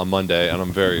Brooklyn on Monday, and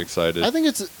I'm very excited. I think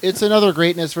it's another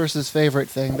greatness versus favorite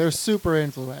thing. They're super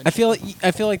influential.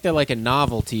 I feel like they're like a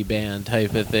novelty band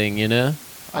type of thing, you know?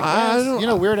 I I guess. don't- You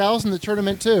know, Weird Al's in the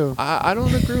tournament too. I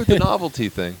don't agree with the novelty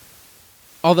thing.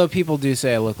 Although people do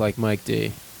say I look like Mike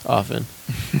D. Often,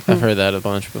 I've heard that a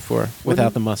bunch before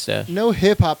without the mustache. No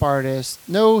hip hop artist,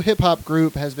 no hip hop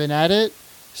group has been at it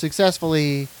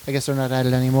successfully. I guess they're not at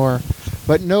it anymore,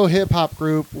 but no hip hop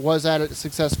group was at it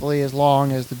successfully as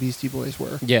long as the Beastie Boys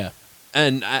were. Yeah,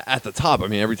 And at the top, I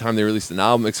mean, every time they released an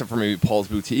album, except for maybe Paul's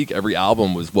Boutique, every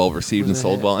album was well received Was and a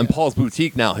sold hit, well. And yeah. Paul's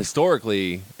Boutique now,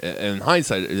 historically, in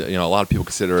hindsight, you know, a lot of people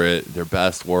consider it their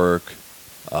best work.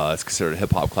 It's considered a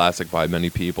hip hop classic by many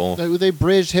people. They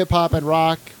bridged hip hop and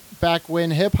rock back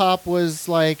when hip hop was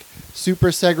like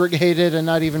super segregated and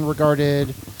not even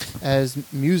regarded as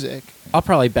music. I'll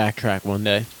probably backtrack one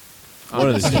day. One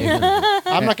of the statements.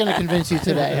 I'm not going to convince you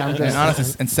today. I'm And just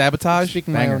honestly, and Sabotage.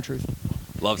 speaking my banger. own truth.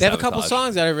 Love They have a couple Sabotage.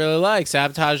 songs that I really like.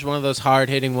 Sabotage is one of those hard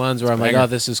hitting ones where I'm like, Banger. oh,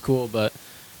 this is cool. But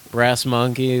Brass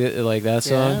Monkey, like that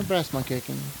Yeah, song, Brass Monkey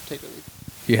can take it.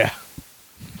 Yeah.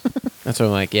 that's what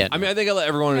I'm like. Yeah, I mean, I think I let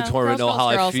everyone in Yeah, the tournament girls, know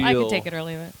how girls, I feel. I can take it or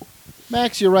leave it.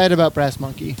 Max, you're right about Brass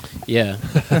Monkey. yeah.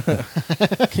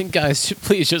 Guys,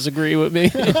 please just agree with me.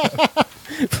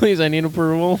 Please, I need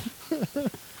approval.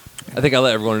 I think I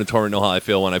let everyone in the tournament know how I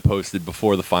feel when I posted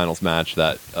before the finals match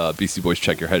that Beastie Boys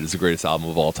Check Your Head is the greatest album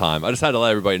of all time. I just had to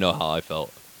let everybody know how I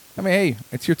felt. I mean, hey,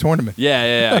 it's your tournament.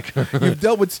 Yeah.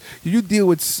 You deal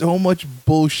with so much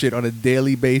bullshit on a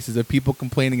daily basis of people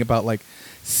complaining about like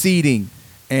seeding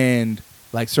and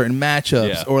like certain matchups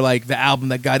Yeah. or like the album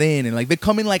that got in, and like they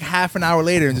come in like half an hour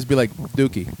later and just be like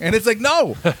Dookie, and it's like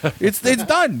no, it's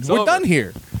done. It's We're over. done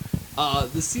here.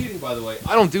 The seating, by the way,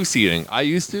 I don't do seating. I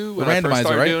used to when The I first randomizer,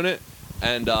 started right? doing it,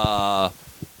 and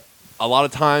a lot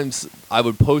of times I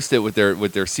would post it with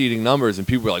their seating numbers, and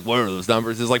people were like, "What are those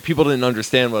numbers?" It's like people didn't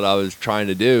understand what I was trying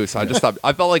to do, so I just stopped.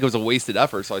 I felt like it was a wasted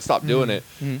effort, so I stopped doing it.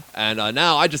 And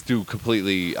now I just do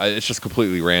completely. It's just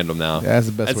completely random now. Yeah, that's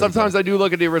the best And way to sometimes go. I do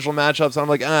look at the original matchups, and I'm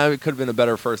like, it could have been a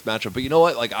better first matchup. But you know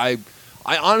what? Like I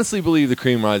honestly believe the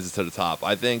cream rises to the top.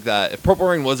 I think that if Purple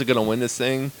Rain wasn't going to win this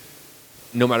thing,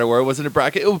 no matter where it was in the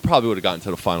bracket, it probably would have gotten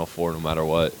to the Final Four no matter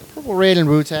what. Purple Rain and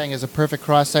Wu-Tang is a perfect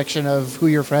cross-section of who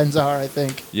your friends are, I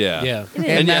think. Yeah. Yeah. It is.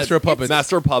 And Master of Puppets.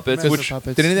 Master of Puppets, Master which,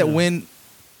 Puppets, Didn't that yeah. win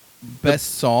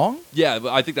best song? yeah,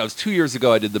 but I think that was 2 years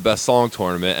ago I did the best song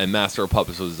tournament, and Master of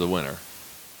Puppets was the winner.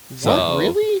 So, What,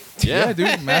 really? Yeah.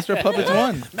 dude, Master of Puppets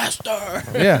won. Master.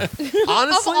 Yeah, Of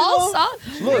Honestly, all though,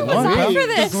 songs, Look, who was one up time. for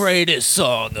this? Greatest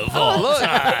song of all look,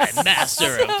 time,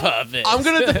 Master of Puppets. I'm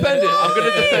going to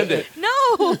defend it.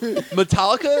 No.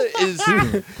 Metallica is...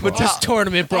 This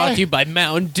tournament brought to you by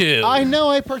Mountain Dew. I know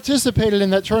I participated in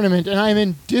that tournament, and I'm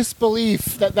in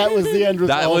disbelief that was the end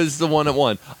result. That was the one that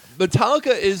won.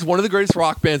 Metallica is one of the greatest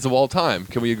rock bands of all time.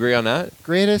 Can we agree on that?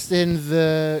 greatest in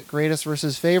the greatest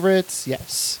versus favorites.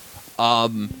 Yes.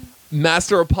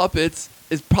 Master of Puppets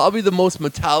is probably the most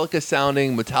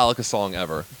Metallica-sounding Metallica song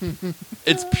ever.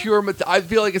 It's pure... I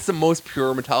feel like it's the most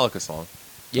pure Metallica song.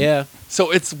 yeah.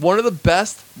 So it's one of the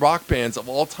best rock bands of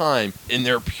all time in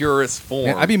their purest form.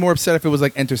 Man, I'd be more upset if it was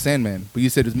like Enter Sandman, but you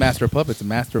said it was Master of Puppets, and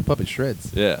Master of Puppets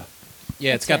shreds. Yeah.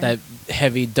 Yeah, it's got that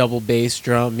heavy double bass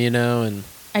drum, you know, and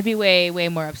I'd be way, way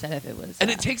more upset if it was. And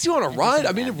it takes you on a Enter ride.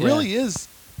 I mean, it Sandman. really is.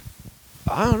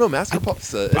 I don't know. Master of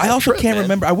Puppets. It's I a also trip, can't man.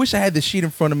 remember. I wish I had the sheet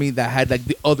in front of me that had like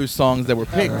the other songs that were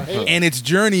picked Right. and its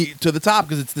journey to the top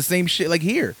because it's the same shit like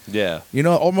here. Yeah. You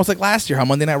know, almost like last year how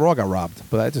Monday Night Raw got robbed,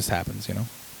 but that just happens, you know.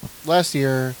 Last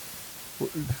year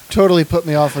totally put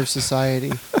me off of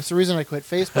society. It's the reason I quit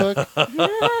Facebook.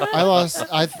 I lost.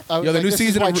 I was Yo, the like, new this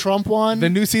season is why of- Trump won. The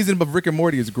new season of Rick and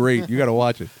Morty is great. You got to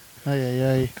watch it.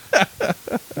 Ay.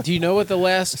 do you know what the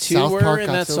last two South were Park in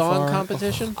got that so song far.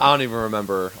 competition? I don't even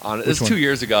remember. It's Which one? 2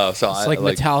 years ago. So It's I like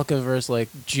Metallica versus like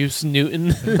Juice Newton,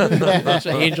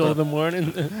 Angel of the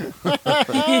Morning.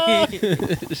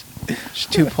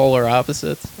 Just two polar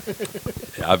opposites.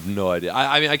 I have no idea.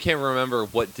 I mean, I can't remember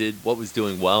what was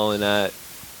doing well in that.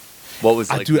 What was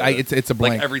like? it's a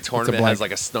blank. Like every It's a tournament blank. has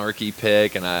like a snarky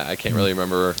pick, and I can't really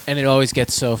remember. And it always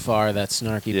gets so far, that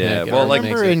snarky Yeah, pick. well, It like-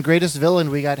 makes Remember it- in Greatest Villain,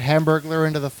 we got Hamburglar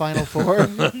into the final four.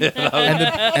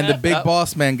 and the big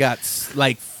boss man got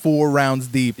like 4 rounds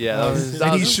deep. Yeah, that was- that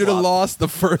and he was a should have flop. lost the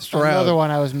first round. Another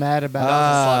one I was mad about.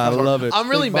 Ah, I love it. I'm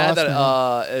really Big mad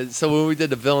boss that. So when we did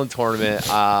the villain tournament,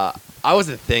 I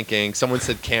wasn't thinking. Someone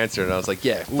said cancer, and I was like,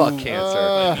 "Yeah, fuck cancer."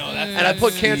 And I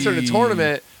put cancer in the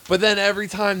tournament. But then every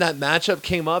time that matchup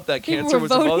came up, that People cancer were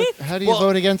was voted. How do you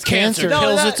vote against cancer? No,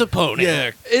 kills that- its opponent.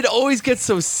 Yeah, It always gets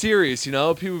so serious, you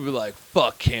know. People be like,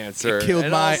 "Fuck cancer," it killed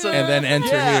and my also- and then enter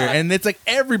Yeah. here, and it's like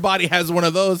everybody has one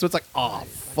of those. So it's like, oh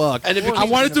fuck. And it I became-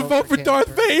 wanted to vote for Darth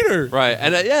Vader. Right,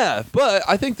 and yeah, but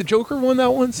I think the Joker won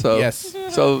that one, so Yes.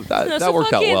 so that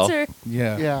worked out well.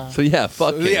 Yeah. Yeah. So yeah,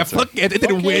 fuck cancer. Yeah, fuck it. It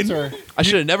didn't win. Cancer. I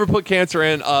should have never put cancer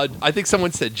in. I think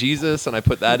someone said Jesus, and I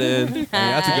put that in. Yeah,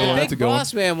 that's a good one. That's a Big good one.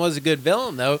 Boss Man was a good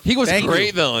villain, though. He was Thank a great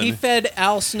you. villain. He fed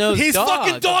Al Snow's He's dog.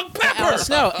 fucking dog Pepper. Al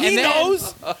Snow. He And then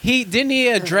knows. He didn't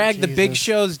he drag the Big Jesus.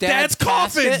 Show's Dad's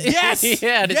coffin. casket? Yes.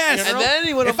 yeah. to Yes. and funeral. then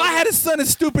he went. If I had a son as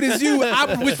stupid as you, I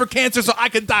would wish for cancer so I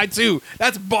could die too.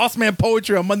 That's boss man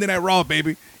poetry on Monday Night Raw,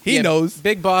 baby. He Yeah, knows.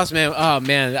 Big Boss Man. Oh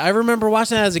man, I remember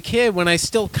watching that as a kid when I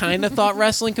still kind of thought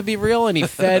wrestling could be real, and he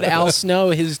fed Al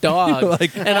Snow his dog,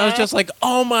 Like- and I was just like,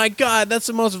 "Oh my god, that's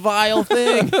the most vile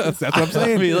thing." That's what I'm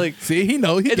saying. I mean, like, see, he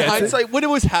knows. He in gets it. hindsight, when it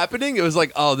was happening, it was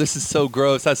like, oh, this is so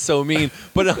gross. That's so mean.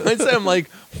 But in hindsight, I'm like,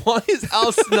 why is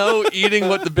Al Snow eating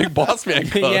what the Big Boss Man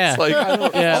cooks? Yeah. Like, I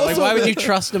don't, Yeah, like Also, why would you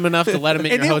trust him enough to let him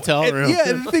in your hotel room? Yeah,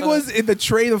 and the thing was, in the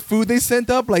tray of food they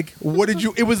sent up, like, what did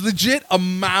you? It was legit a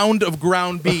mound of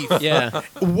ground beef. Yeah.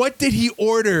 What did he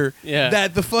order? Yeah.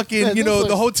 That the fucking, Yeah, you this know,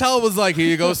 the looks- hotel was like, here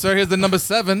you go, sir. Here's the number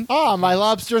 7. Ah, my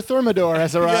lobster thermidor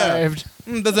has arrived.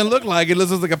 Doesn't look like it.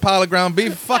 Looks like a pile of ground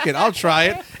beef. Fuck it, I'll try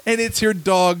it. And it's your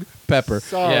dog Pepper.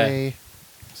 Sorry.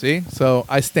 See, so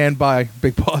I stand by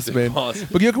Big Boss Man. Boss.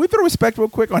 But can we throw respect real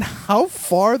quick on how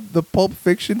far the Pulp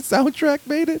Fiction soundtrack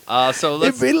made it? so It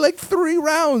let's. made like 3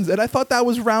 rounds, and I thought that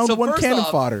was round So 1 first cannon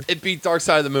off, fodder. It beat Dark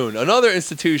Side of the Moon, another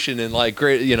institution in like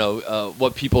great,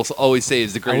 what people always say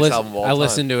is the greatest album of all I time.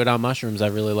 listened to it on mushrooms. I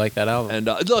really like that album.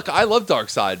 And look, I love Dark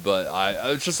Side, but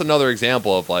it's just another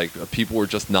example of like people were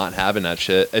just not having that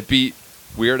shit. It beat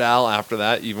Weird Al after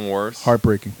that, even worse.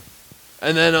 Heartbreaking.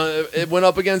 And then it went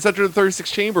up against Enter the 36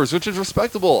 Chambers, which is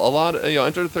respectable.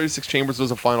 Enter the 36 Chambers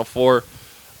was a Final Four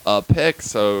pick.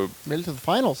 So, Made it to the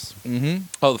finals. Mm-hmm.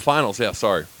 the finals. Yeah,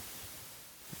 sorry.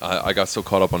 I got so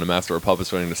caught up on the Master of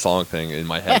Puppets winning the song thing in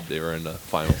my head. They were in the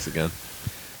finals again.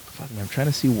 Fuck, man, I'm trying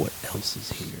to see what else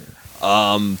is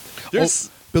here. There's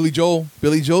Billy Joel.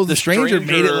 Billy Joel, The Stranger,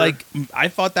 made it Stranger. like, I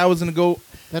thought that was going to go.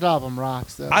 That album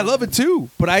rocks, though. I love it too,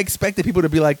 but I expected people to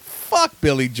be like, fuck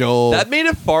Billy Joel. that made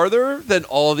it farther than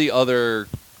all the other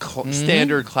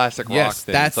standard classic rock Yes,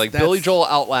 things. that's- Like that's- Billy Joel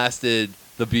outlasted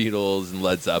the Beatles and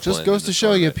Led Zeppelin. Just goes in to this show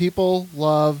you, tournament. people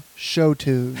love show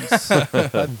tunes. I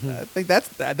think that's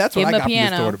what Give I him a got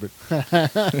piano. from this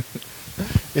tournament.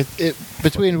 it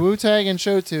between Wu Tang and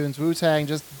show tunes, Wu Tang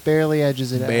just barely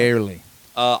edges it out. Barely.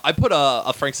 I put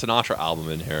a Frank Sinatra album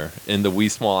in here in the Wee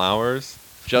Small Hours.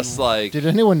 Just like Did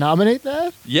anyone nominate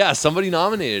that? yeah, somebody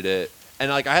nominated it,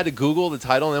 and like I had to Google the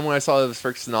title, and then when I saw it was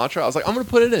Frank Sinatra, I was like, I'm gonna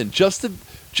put it in just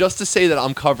to say that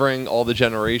I'm covering all the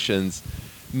generations.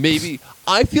 Maybe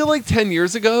I feel like 10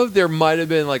 years ago there might have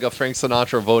been like a Frank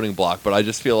Sinatra voting block, but I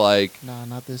just feel like Nah,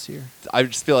 not this year.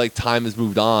 time has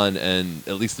moved on, and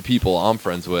at least the people I'm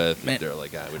friends with, Man, they're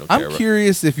like, we don't care. I'm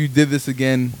curious if you did this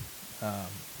again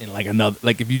in like another,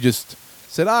 like if you just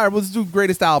said, all right, let's do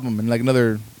greatest album in like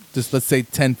another, just let's say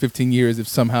 10, 15 years, if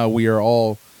somehow we are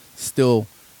all still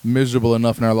miserable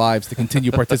enough in our lives to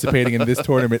continue participating in this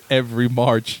tournament every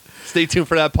March. Stay tuned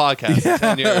for that podcast in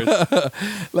 10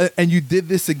 years. And you did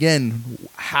this again,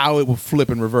 how it will flip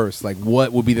and reverse. Like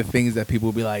what would be the things that people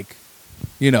would be like,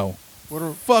 What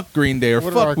are fuck Green Day or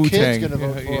What are fuck our Wu kids Tang. gonna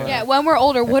vote for? Yeah, when we're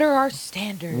older, what are our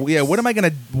standards? Yeah, what am I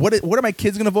gonna what are my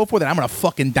kids gonna vote for? That I'm gonna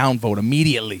fucking downvote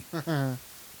immediately.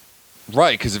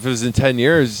 Right, because if it was in 10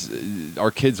 years,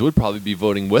 our kids would probably be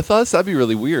voting with us. That'd be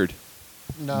really weird.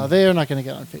 No, they are not going to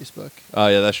get on Facebook. Oh,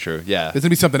 yeah, that's true. Yeah. There's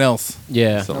gonna be something else.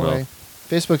 Yeah. So- No Well. way.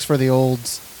 Facebook's for the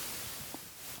olds.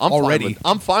 Already.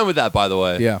 I'm fine with that, by the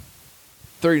way. Yeah.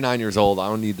 39 years old. I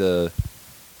don't need to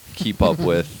keep up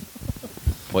with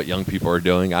what young people are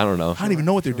doing. I don't know. I don't even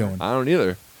know what they're doing. I don't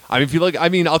either. I mean, if you look,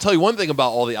 I'll tell you one thing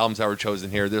about all the albums that were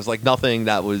chosen here. There's like nothing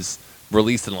that was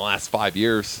released in the last 5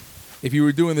 years. if you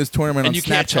were doing this tournament And on you Snapchat,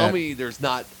 can't tell me there's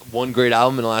not one great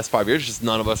album in the last 5 years. Just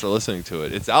none of us are listening to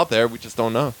it. It's out there. We just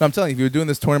don't know. No, I'm telling you, if you were doing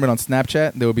this tournament on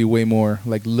Snapchat, there would be way more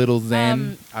like Little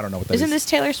Xan. I don't know what that is. Isn't this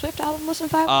Taylor Swift album Listen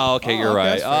 5? Oh, okay, you're okay, right.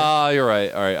 that's fair. Oh, you're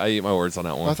right. All right, I eat my words on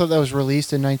that one. I thought that was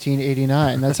released in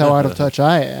 1989. That's how out of touch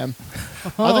I am.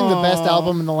 I think the best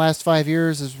album in the last 5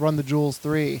 years is Run the Jewels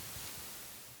 3.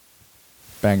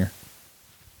 Banger?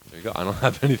 There you go. I don't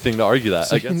have anything to argue that.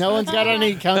 So I guess. no one's got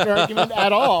any counter argument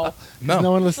at all. 'Cause No.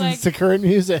 No one listens Like- to current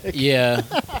music. Yeah.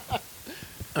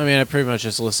 I mean, I pretty much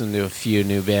just listened to a few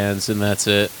new bands, and that's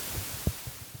it.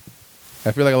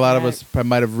 I feel like a lot of Right. us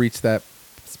might have reached that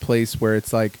place where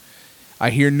it's like, I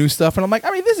hear new stuff and I'm like,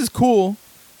 I mean, this is cool,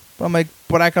 but I'm like,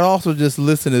 but I could also just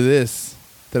listen to this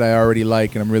that I already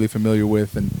like and I'm really familiar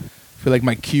with, and I feel like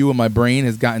my queue in my brain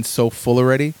has gotten so full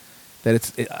already that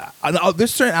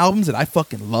there's certain albums that I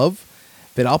fucking love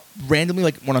that I'll randomly,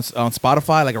 like when on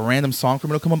Spotify, like a random song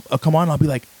from it will come on, and I'll be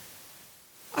like,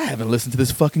 I haven't listened to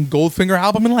this fucking Goldfinger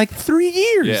album in like 3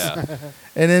 years. Yeah.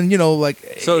 And then,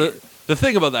 like, So the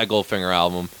thing about that Goldfinger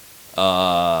album,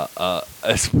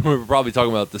 we're probably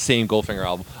talking about the same Goldfinger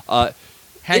album.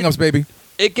 Hang-Ups, baby.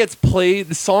 It gets played.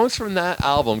 The songs from that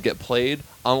album get played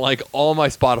on like all my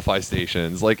Spotify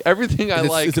stations. Like everything I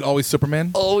like. Is it always Superman?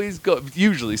 Always go.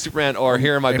 Usually Superman or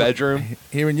Here in My Bedroom.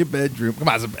 Here in your bedroom. Come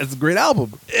on, it's a great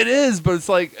album. It is, but it's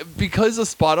like because of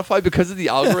Spotify, because of the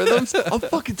algorithms, I'm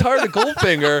fucking tired of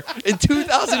Goldfinger in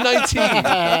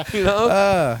 2019. You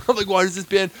know, I'm like, why does this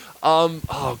band?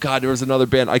 Oh god, there was another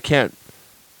band. I can't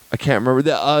remember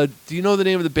that. Do you know the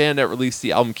name of the band that released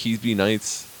the album Keys Be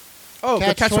Nights? Oh,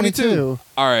 Catch-22.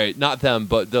 All right, not them,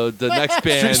 but the next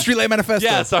band. Streetlight Manifesto.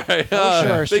 Yeah, sorry. Oh,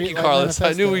 sure, Thank you, Streetlight Carlos.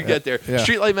 I knew Manifesto. we'd get there. Yeah.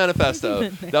 Streetlight Manifesto.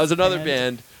 That was another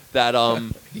band that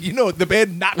You know the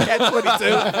band not Catch-22.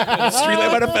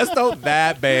 Streetlight Manifesto.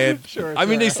 That band. Sure. I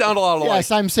mean, they sound a lot alike.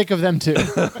 Yes, I'm sick of them too.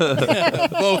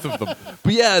 Both of them.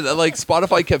 But yeah, like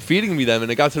Spotify kept feeding me them,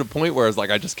 and it got to the point where I was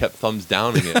like, I just kept thumbs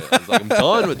downing it. I was like, I'm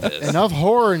done with this. Enough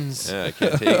horns. Yeah, I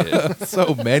can't take it.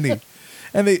 So many.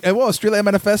 And Streetlight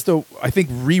Manifesto, I think,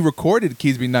 re-recorded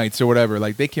Keys Be Nights or whatever.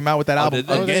 Like, they came out with that album did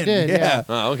they? again. Oh, they did, yeah.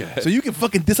 Oh, okay. So you can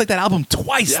fucking dislike that album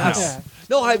twice Yes. now. Yeah.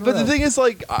 No, but the thing is,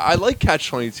 like, I like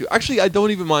Catch-22. Actually, I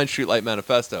don't even mind Streetlight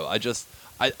Manifesto.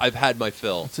 I've had my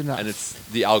fill, It's enough. and it's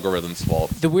the algorithm's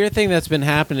fault. The weird thing that's been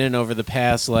happening over the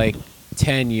past like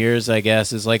 10 years, I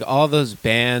guess, is like all those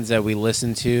bands that we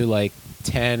listened to like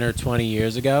 10 or 20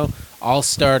 years ago all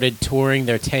started touring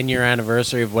their 10-year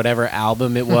anniversary of whatever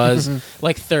album it was.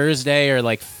 Like Thursday or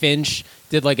like Finch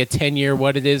did like a 10-year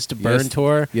What It Is to Burn Yes.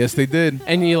 tour. Yes, they did.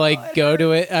 And you like go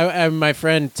to it. My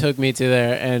friend took me to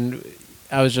there, and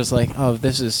I was just like, oh,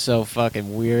 this is so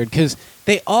fucking weird. Because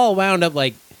they all wound up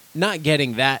like not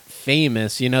getting that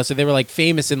famous, you know? So they were like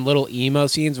famous in little emo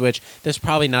scenes, which there's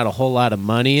probably not a whole lot of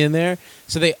money in there.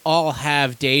 So they all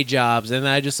have day jobs. And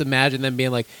I just imagine them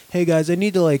being like, hey guys, I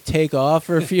need to like take off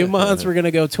for a few months. We're going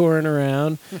to go touring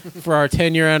around for our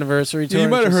 10-year anniversary tour. Yeah, you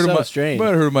might have It's heard just of so my strange. You might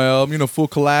have heard of my album, Full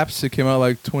Collapse. It came out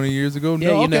like 20 years ago. Yeah,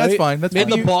 No, you okay, know, that's fine. That's And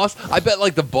fine. the boss, I bet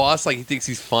like the boss, like he thinks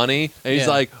he's funny, and he's Yeah.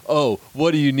 like, "Oh,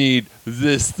 what do you need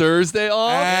this Thursday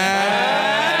off?"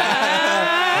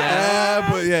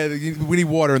 But yeah, we need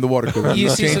water in the water cooler. You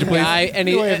see Change some the place. guy, and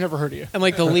No way, I've he, never heard of you. and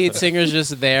like the lead singer's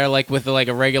just there, like with like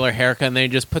a regular haircut, and then he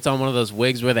just puts on one of those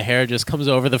wigs where the hair just comes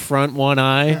over the front one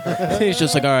eye. And he's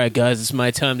just like, "All right, guys, it's my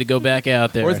time to go back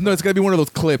out there." Or it's gotta be one of those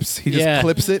clips. He just Yeah.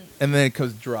 clips it and then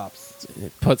it drops.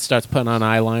 Starts putting on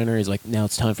eyeliner. He's like, "Now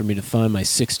it's time for me to find my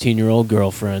 16-year-old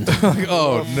girlfriend." Like,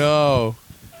 oh no!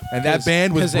 And that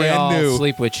band was 'Cause they all brand new.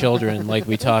 sleep with children, like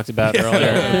we talked about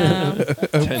earlier.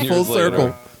 10 years Full later.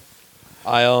 circle.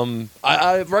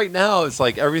 I right now it's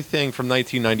like everything from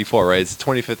 1994, right? It's the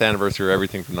 25th anniversary of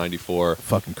everything from '94,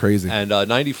 Fucking crazy. and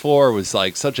 '94 was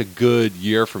like such a good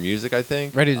year for music. I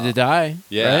think. Ready to die?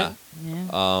 Yeah. right?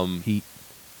 Yeah. Heat.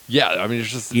 Yeah, I mean, it's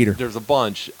just Eater. there's a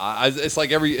bunch. It's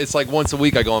like once a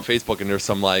week I go on Facebook and there's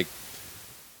some like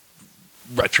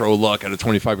retro look at a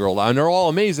 25-year-old, and they're all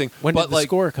amazing. When but did the like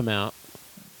score come out?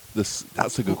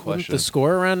 that's a good question. The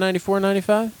score around 94,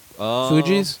 95? Uh,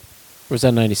 Fuji's? Or was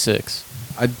that 96?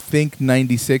 I think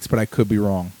 96, but I could be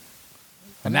wrong.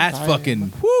 And that's dying. fucking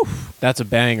whew. That's a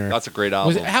banger. That's a great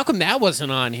Was album. it- how come that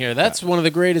wasn't on here? That's one of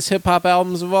the greatest hip hop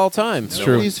albums of all time. It's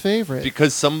true. Nobody's favorite.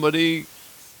 Because somebody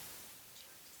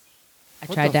I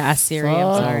What tried the to ask Siri. fuck?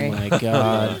 I'm sorry. Oh my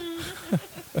god.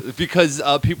 because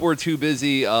people were too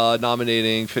busy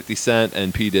nominating 50 Cent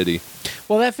and P Diddy.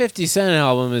 Well, that 50 Cent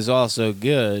album is also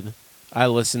good. I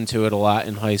listened to it a lot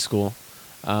in high school.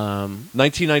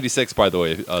 1996, by the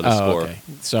way, the score. Okay.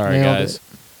 Sorry, Nailed guys. it.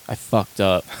 I fucked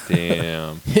up.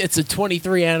 Damn. It's a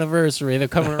 23 anniversary. They're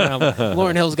coming around.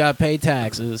 Lauren Hill's got to pay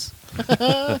taxes.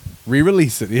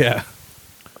 Re-release it, yeah.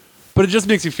 But it just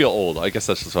makes you feel old. I guess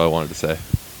that's just what I wanted to say.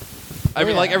 I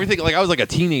mean, yeah. like everything. Like I was like a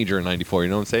teenager in '94. You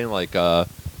know what I'm saying? Like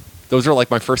those are like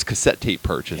my first cassette tape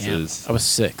purchases. I was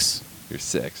 6. You're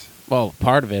 6. Well,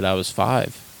 part of it, I was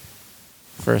 5.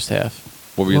 First half.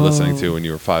 What were you Whoa. listening to when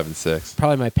you were 5 and 6?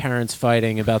 Probably my parents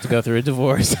fighting, about to go through a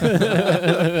divorce.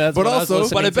 That's what I was also-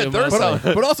 listening But I bet to there's mostly.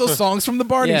 some. But also songs from the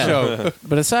Barney Yeah. Show.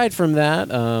 But aside from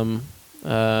that, I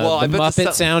the bet the Muppet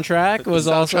soundtrack was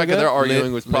the also soundtrack good. they're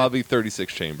arguing was Lit. probably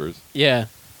 36 Chambers. Yeah.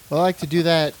 Well, I like to do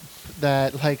that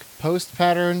like post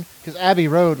pattern because Abbey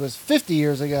Road was 50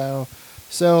 years ago.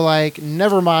 So like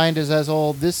Nevermind is as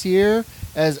old this year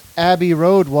as Abbey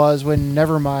Road was when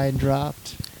Nevermind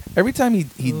dropped. Every time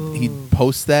he'd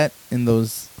post that in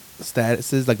those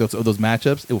statuses, like those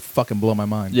matchups, it would fucking blow my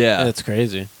mind. Yeah. That's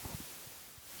crazy.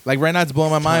 Like right now, it's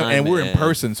blowing my mind, and we're in man.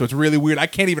 person, so it's really weird. I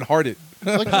can't even heart it.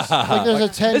 Like there's a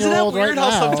 10-year-old Isn't that right weird now.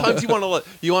 how sometimes you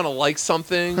want to like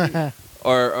something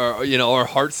or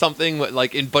heart something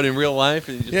but in real life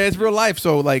and you just, Yeah, it's real life.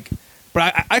 So like,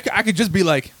 but I could just be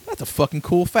like, that's a fucking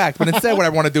cool fact. But instead, what I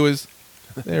want to do is,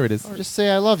 there it is. Just say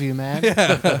I love you, man.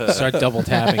 Start double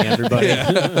tapping everybody.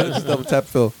 Just double tap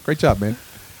Phil. Great job, man.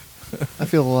 I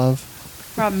feel the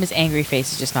love. Problem is, angry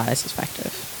face is just not as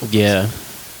effective. Yeah.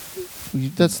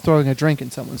 That's throwing a drink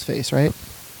in someone's face, right?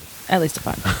 At least a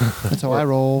fun. That's how I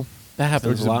roll. That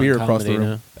happens just a a lot beer in across the comedy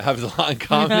room. now. have a lot in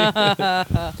common.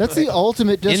 That's the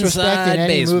ultimate disrespect Inside in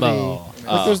any baseball. movie.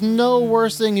 Like, there's no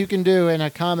worse thing you can do in a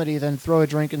comedy than throw a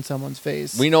drink in someone's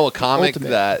face. We know a comic Ultimate.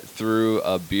 that threw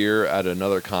a beer at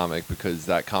another comic because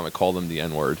that comic called him the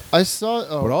N-word. I saw.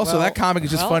 Oh, But also, well, that comic is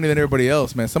just well. funnier than everybody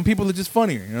else, man. Some people are just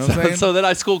funnier. You know what I'm saying? So then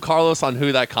I schooled Carlos on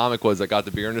who that comic was that got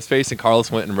the beer in his face, and Carlos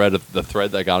went and read the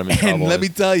thread that got him in trouble. And let me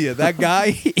tell you, that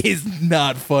guy is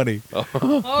not funny.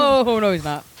 Oh no, he's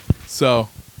not. So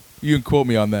you can quote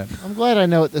me on that. I'm glad I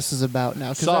know what this is about now.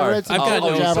 'Cause Sorry. I read some I've got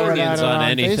people no jabbering opinions about it on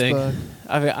anything.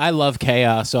 Facebook. I love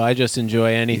chaos, so I just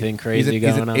enjoy anything crazy He's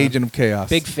going an on. agent of chaos.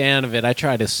 Big fan of it. I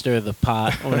try to stir the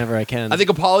pot whenever I can. I think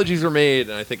apologies were made,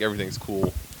 and I think everything's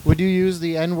cool. Would you use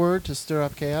the N word to stir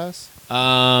up chaos?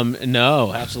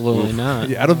 No, absolutely not.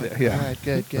 Yeah, I don't. All Yeah. right,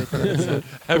 good. So,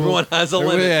 Everyone has a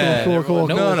limit. Yeah. Cool.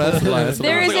 No, that's a lie. That's a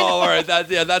There lie. I was is like, an- oh, all right,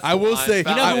 that's. I will fine. say-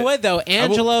 You know who would though?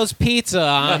 Angelo's Pizza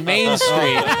on Main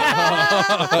Street.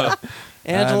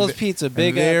 Angelo's And- Pizza, and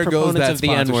big there goes proponents that of the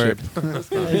N word.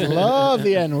 sponsorship. I love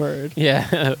the N word.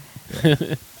 Yeah,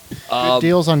 Good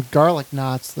deals on garlic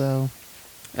knots, though.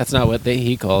 that's not what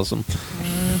he calls them.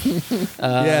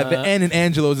 Yeah, the N in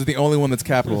Angelo's is the only one that's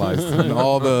capitalized in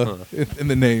all in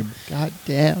the name. God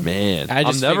damn. Man, I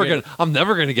just figured- I'm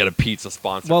never gonna get a pizza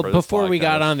sponsor. Well, for this before we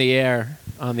got podcast.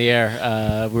 on the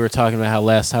air, we were talking about how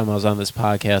last time I was on this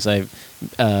podcast,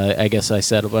 I guess I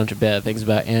said a bunch of bad things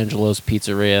about Angelo's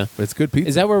Pizzeria. But it's good pizza.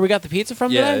 Is that where we got the pizza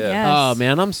from Yeah, today? yeah. Yes. Oh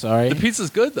man, I'm sorry. the pizza's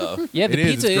good though. Yeah, the It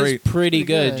is, pizza it's is great. pretty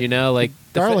good. You know, like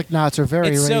the Garlic knots are very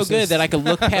It's so racist. good that I could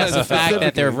look past the fact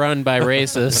that they're run by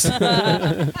racists.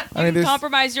 I mean, there's,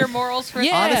 Compromise your morals for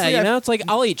Yeah, Honestly, you know, it's like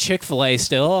I'll eat Chick-fil-A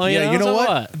still. yeah, you know so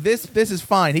what? This is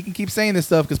fine. He can keep saying this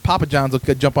stuff because Papa John's will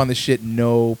jump on this shit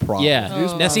no problem. Yeah.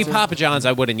 Oh. Now, see, Papa John's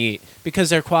I wouldn't eat because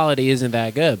their quality isn't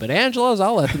that good. But Angelo's,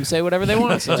 I'll let them say whatever they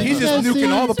want. So. He's just Yeah, see,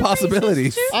 nuking all the it's a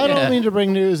possibilities. I don't Yeah. mean to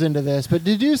bring news into this, but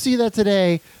did you see that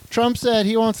today? Trump said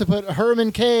he wants to put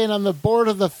Herman Cain on the board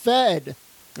of the Fed.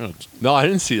 No, I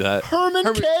didn't see that.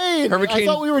 Herman Cain! Herman I Cain-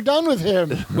 thought we were done with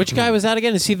him. Which guy was that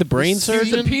again? Is he the brain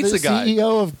surgeon? the pizza the guy.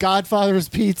 CEO of Godfather's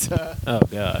Pizza. Oh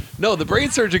God. No, the brain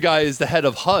surgeon guy is the head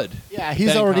of HUD. Yeah, he's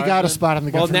Ben already got a Carson? spot in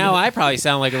the Well, government. now I probably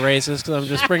sound like a racist because I'm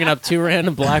just bringing up two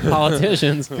random black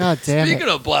politicians. God damn Speaking it.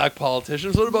 of black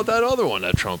politicians, what about that other one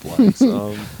that Trump likes?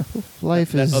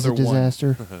 Life that is a other one.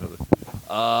 disaster.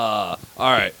 All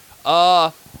right.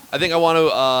 I think I want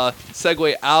to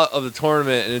segue out of the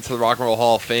tournament and into the Rock and Roll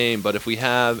Hall of Fame. But if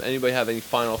anybody have any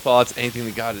final thoughts, anything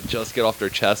they got to just get off their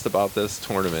chest about this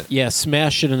tournament? Yeah,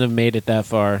 Smash shouldn't have made it that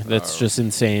far. That's just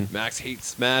insane. Max hates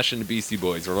Smash and the Beastie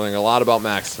Boys. We're learning a lot about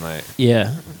Max tonight.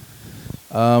 Yeah.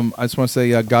 I just want to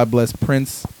say God bless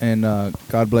Prince and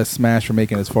God bless Smash for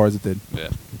making it as far as it did. Yeah.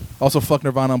 Also, fuck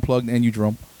Nirvana Unplugged and you,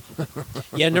 Jerome.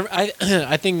 Yeah,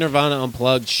 I think Nirvana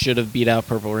Unplugged should have beat out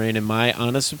Purple Rain in my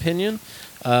honest opinion.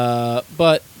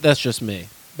 But that's just me.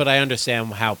 But I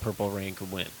understand how Purple Rain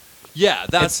could win. Yeah,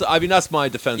 that's my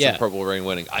defense Yeah. of Purple Rain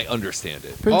winning. I understand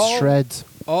it. Prince All- shreds.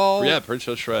 Yeah, Prince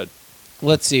should shred.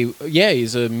 Let's see. Yeah,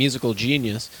 he's a musical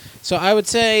genius. So I would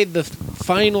say the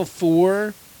final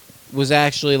four was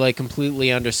actually like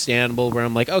completely understandable. Where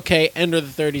I'm like, okay, Enter the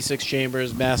 36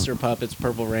 Chambers, Master of Puppets,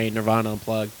 Purple Rain, Nirvana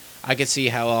Unplugged. I could see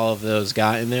how all of those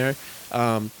got in there.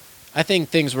 I think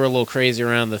things were a little crazy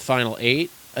around the final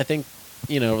 8. I think,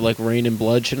 like Rain and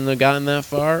Blood shouldn't have gotten that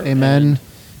far. Amen.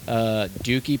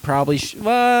 Dookie probably.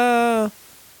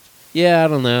 Yeah, I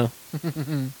don't know.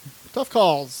 Tough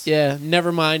calls. Yeah,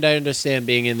 never mind. I understand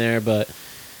being in there, but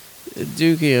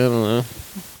Dookie, I don't know.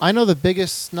 I know the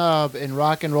biggest snub in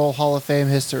Rock and Roll Hall of Fame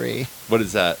history, What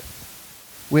is that?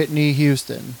 Whitney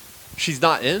Houston. She's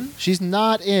not in? She's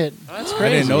not in. That's I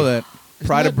didn't know that.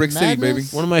 Pride that of Brick City, baby.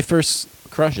 madness? One of my first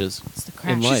crushes. It's the In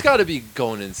crash. life. She's got to be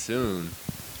going in soon.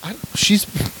 She's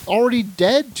already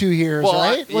dead 2 years, Well,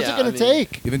 right? What's yeah, it going I to mean-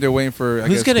 take? You think they're waiting for? I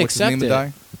Who's guess, gonna what's his name accept to it?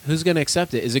 die? Who's gonna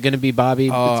accept it? Is it gonna be Bobby?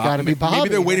 gotta be Bobby, Maybe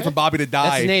they're waiting right? for Bobby to die.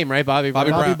 That's his name, right? Bobby Brown.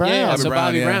 Bobby Brown. Yeah, Bobby so Brown,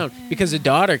 Bobby yeah. Brown. Because the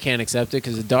daughter can't accept it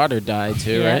because the daughter died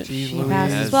too, Yeah, right? she Jeez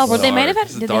passed Louise. as well. Well, they might have had.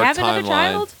 It's a Did they dark have another timeline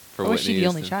child? for Or was she Whitney the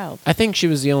only Houston. child? I think she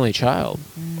was the only child.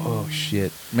 Oh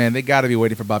shit, man! They got to be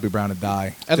waiting for Bobby Brown to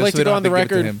die. I'd just like so to they go don't on the have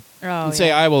to give it to record him. Oh, and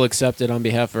say I will accept it on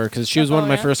behalf of her because she was one of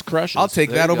my yeah. first crushes. I'll take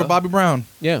There that you over go. Bobby Brown.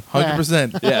 Yeah,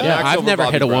 100%. Yeah, yeah. Max I've over never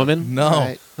Bobby hit a Brown. woman No.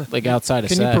 Right. like outside of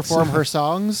Can sex. you perform her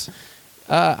songs?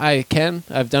 I can.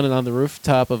 I've done it on the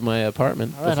rooftop of my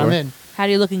apartment. All right, before. I'm in. How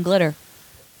do you look in glitter?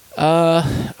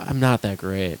 I'm not that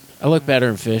great. I look better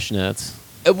in fishnets.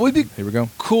 It would be Here we go.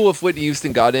 cool if Whitney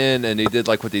Houston got in and they did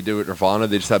like what they did with Nirvana.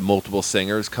 They just had multiple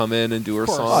singers come in and do her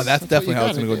course. songs. Oh, that's That's definitely what how you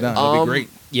it's gonna go gotta down. do. That'd be great.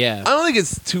 Yeah. I don't think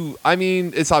it's too. I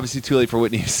mean, it's obviously too late for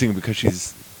Whitney Houston because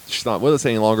she's not with us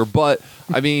any longer. But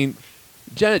I mean,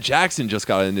 Janet Jackson just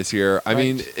got in this year. I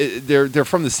mean, they're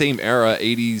from the same era,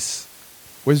 80s.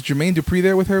 Was Jermaine Dupri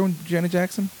there with her when Janet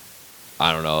Jackson?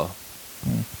 I don't know.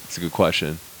 It's a good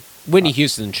question. Whitney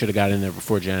Houston should have got in there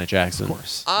before Janet Jackson. Of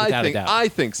course. Without a doubt. I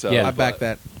think so. Yeah. I back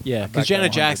that. Yeah, back because that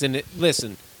Janet 100. Jackson,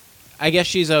 listen, I guess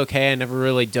she's okay. I never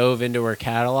really dove into her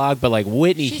catalog, but like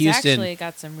Whitney She's Houston actually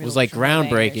got some real was like trouble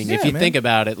groundbreaking. bangers. If Yeah, you man. think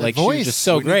about it, The like she was voice. just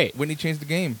so Whitney, great. Whitney changed the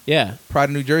game. Yeah, Pride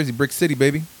of New Jersey, Brick City,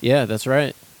 baby. yeah, that's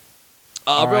right.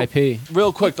 R.I.P.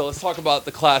 Real quick though, let's talk about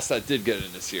the class that did get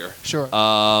in this year. Sure.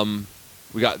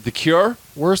 We got The Cure.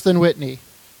 Worse than Whitney.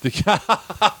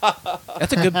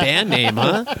 That's a good band name,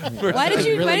 huh? Why did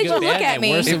you? Why did you look at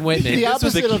me? Worse than Whitney. The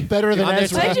opposite of better than On their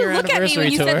Ezra. Why did you 10-year look at me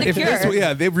when you said anniversary The tour. Cure?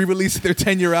 Yeah, they re-released their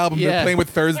 10-year album. Yeah. They're playing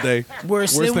with Thursday.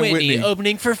 Worse than Whitney,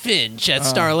 opening for Finch at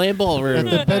Starland Ballroom.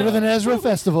 The Better Than Ezra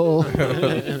Festival.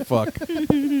 Fuck.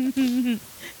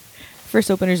 First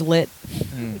opener's lit.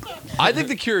 I think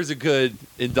The Cure is a good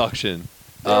induction.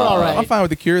 They're all right. I'm fine with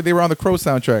The Cure. They were on the Crow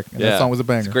soundtrack, and that song was a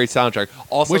banger. It's a great soundtrack.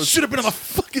 Also, Which should have been on the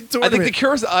fucking I tournament. think The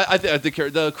Cure's. I think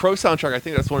the Crow soundtrack. I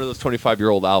think that's one of those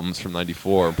 25-year-old albums from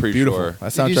 '94. I'm pretty Beautiful. sure.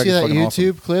 That Did soundtrack you see is that fucking YouTube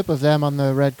awesome. clip of them on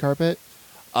the red carpet?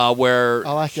 Where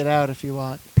I'll act it out if you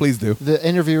want. Please do. The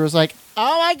interviewer was like,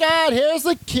 "Oh my God, here's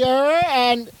The Cure,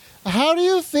 and how do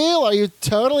you feel? Are you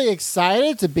totally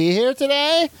excited to be here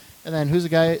today?" And then who's the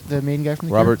guy, the main guy from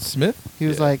The Robert Cure? Smith? He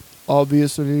was like,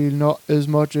 "Obviously not as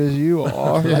much as you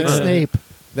are," like Snape.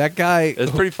 That guy.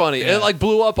 it's pretty funny. It like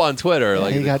blew up on Twitter. Yeah,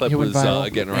 like he the clip went was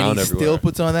viral. getting And around he everywhere. still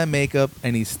puts on that makeup,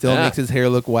 and he still Yeah. makes his hair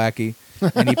look wacky.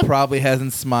 And he probably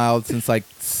hasn't smiled since like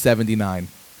 79.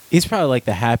 He's probably like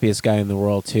the happiest guy in the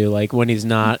world too. Like when he's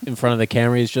not in front of the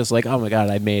camera, he's just like, "Oh my God,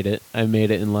 I made it! I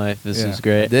made it in life. This Yeah, is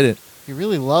great." I did it. He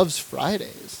really loves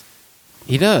Fridays.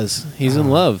 He does. He's in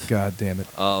love. God damn it.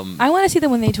 I want to see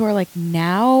them when they tour, like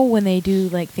now, when they do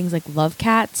like things like Love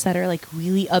Cats that are like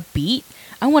really upbeat.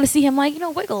 I want to see him like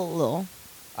wiggle a little.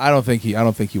 I don't think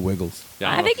he wiggles.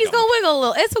 Yeah, I think he's gonna wiggle a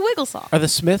little. It's a wiggle song. Are the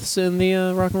Smiths in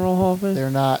the Rock and Roll Hall of Fame? They're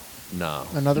not No.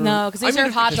 another. No, because they I mean, serve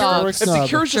if hot the Cure- dogs. If The Snub.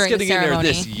 Cure's just during the getting in there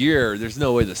this ceremony. year, there's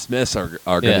no way the Smiths are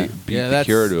Yeah. going to beat Yeah, The that's-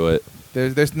 Cure to it.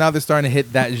 There's now they're starting to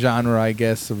hit that genre, I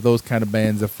guess, of those kind of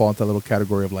bands that fall into that little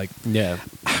category of like, Yeah.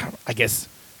 I guess.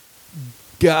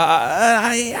 God,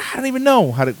 I don't even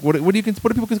know how to. What do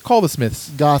people call the Smiths?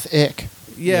 goth ick.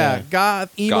 Yeah, Yeah.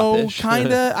 goth, emo, Gothish.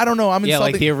 kinda. I don't know. I'm Yeah,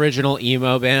 like insulting, the original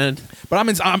emo band. but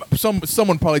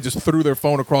someone probably just threw their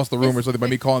phone across the room or something by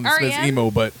me calling the Smiths R.E.M.?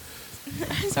 emo. But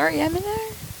Is R.E.M. in there?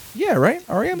 yeah, right.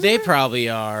 R.E.M. They probably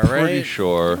are, Pretty right?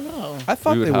 sure. I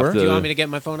thought We would they have were. to- Do you want me to get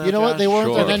my phone out? You know what? Josh? They weren't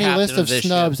Sure. on The any captain list of this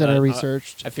snubs ship, that I but,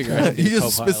 researched. I figured I could be You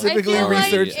co-pilot. specifically I feel like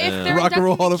researched if they're Rock and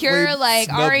Roll Hall inducting of The Cure, Fame like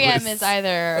snub R.E.M. lists. is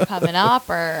either coming up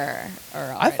or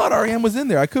I thought R.E.M. was in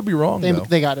there. I could be wrong though.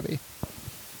 They got to be.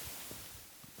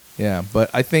 Yeah, but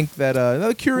I think that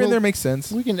the Cure in Well, there makes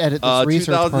sense. We can edit this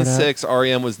research part out. 2006,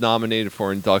 REM was nominated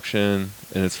for induction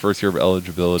in its first year of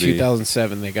eligibility.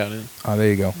 2007 they got in. Oh, there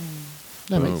you go.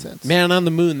 That makes sense. Man on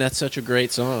the Moon, that's such a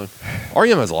great song.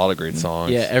 REM has a lot of great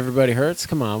songs. Yeah, Everybody Hurts.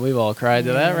 Come on, we've all cried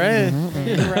to that, right?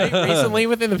 Right? Recently,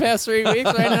 within the past 3 weeks,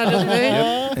 right? Not just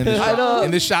me.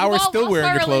 In the shower, We've all still lost wearing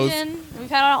our your clothes. religion.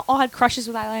 We've all had crushes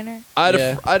with eyeliner. I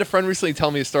had a friend recently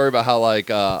tell me a story about how like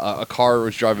a car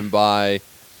was driving by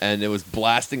and it was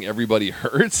blasting Everybody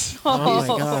Hurts. Oh my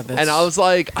god! That's... And I was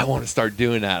like, I want to start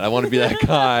doing that. I want to be that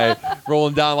guy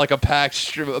rolling down like a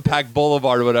packed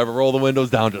boulevard or whatever, roll the windows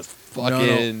down, just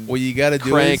fucking. What you gotta do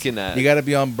cranking is that. you gotta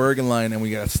be on Bergen Line and we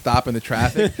gotta stop in the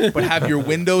traffic, but have your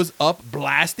windows up,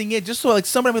 blasting it, just so like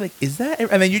somebody will be like, "Is that?"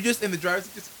 And then you just in the driver's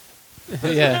seat, just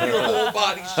yeah. your whole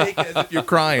body shaking as if you're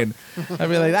crying. I'd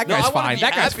be like, "That No, I guy's wanna fine. be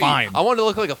That guy's happy. fine." I want to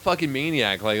look like a fucking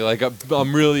maniac.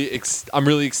 I'm really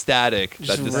ecstatic.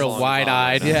 Just that this real song is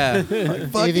wide-eyed. on. Yeah,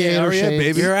 like, fuck Aviator yeah, hurry up, shades.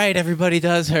 baby. You're right. Everybody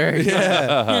does hurt.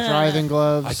 Yeah. Driving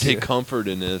gloves. I take comfort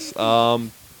in this. All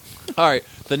right,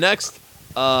 the next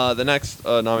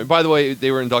nominee. By the way,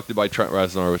 they were inducted by Trent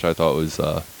Reznor, which I thought was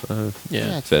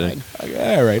Yeah. it's fitting. fine.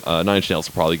 Yeah, all right. Nine Inch Nails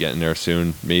will probably get in there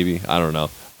soon, maybe. I don't know.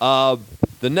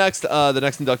 The next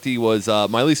inductee was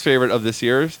my least favorite of this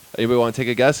year's. Anybody want to take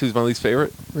a guess? Who's my least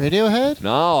favorite? Radiohead?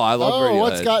 No, I love Oh, Radiohead.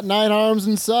 what's got 9 arms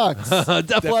and sucks?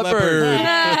 Def Leppard.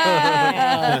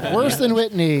 Worse than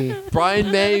Whitney.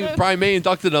 Brian May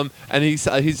inducted him, and he's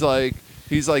like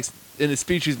in his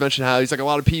speech he's mentioned how he's like a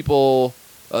lot of people.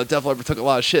 Def Leppard took a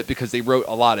lot of shit because they wrote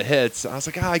a lot of hits. I was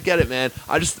like, I get it, man.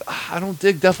 I don't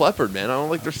dig Def Leppard, man. I don't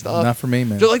like their stuff. Not for me,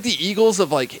 man. They're like the Eagles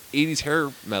of like 80s hair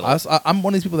metal. I'm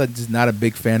one of these people that's just not a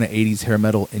big fan of 80s hair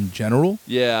metal in general.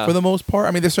 Yeah. For the most part.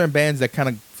 I mean, there's certain bands that kind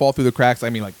of fall through the cracks. I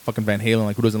mean, like fucking Van Halen.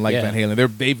 Like, who doesn't like Yeah. Van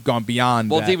Halen? They've gone beyond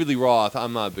Well, that. David Lee Roth.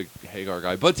 I'm not a big Hagar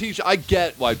guy, but I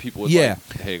get why people would Yeah.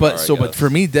 like Hagar. But for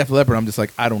me, Def Leppard, I'm just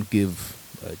like, I don't give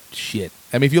a shit.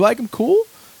 I mean, if you like them, cool.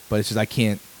 But it's just, I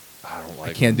can't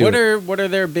do it. What are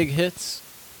their big hits?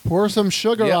 Pour some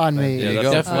sugar Yep. on me. There you Yeah,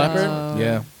 go. Def Leppard.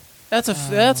 Yeah. That's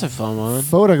a fun one.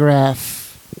 Photograph.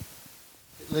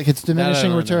 Like it's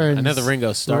diminishing I returns. know the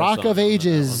Ringo Starr Rock song. of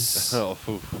Ages. Oh,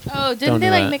 oof. Oh, Don't didn't they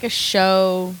do like that. make a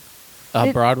show?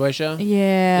 A Broadway show.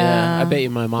 Yeah. I bet you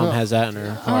my mom Oh. has that in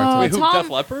her car. Oh, Wait, who? Tom- Def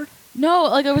Leppard? No,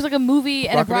 like it was like a movie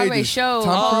and Rock a of Broadway Ages. show.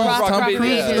 Tom Cruise- Tom Rock Cruise of was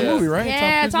in the Ages. movie, right?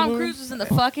 Yeah, Tom Tom Cruise Cruise was in the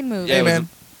fucking movie. Yeah, Hey, it was man.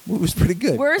 It was pretty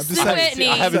good. Worse I'm just than saying. Whitney.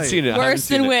 I haven't seen it. I haven't Worse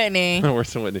seen than it. Whitney.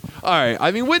 Worse than Whitney. All right.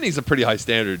 I mean, Whitney's a pretty high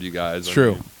standard, you guys. I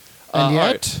True. mean, And all yet,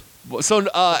 right. Well, so,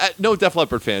 no Def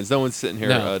Leppard fans. No one's sitting here.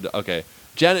 No. Okay.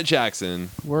 Janet Jackson.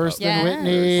 worse Yes. than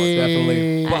Whitney.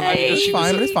 Definitely. Well, I mean, does Hey. she Fine,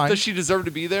 deserve- it's fine. Does she deserve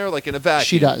to be there, like in a vacuum?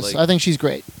 She does. Like, I think she's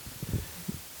great.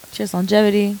 She has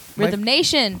longevity. My- Rhythm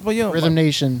Nation. Well, you know, Rhythm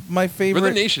Nation. my favorite.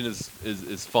 Rhythm Nation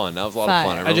is fun. That was a lot Fine. of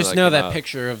fun. I remember just know came that out.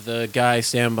 picture of the guy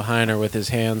standing behind her with his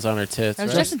hands on her tits. That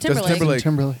was right? Justin Justin Timberlake.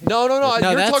 Timberlake. No. No, You're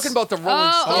that's- talking about the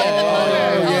Rolling Oh, Stones. the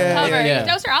cover. yeah, cover. yeah.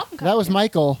 That was her album cover. That was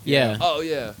Michael. Yeah. Oh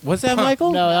yeah. Was that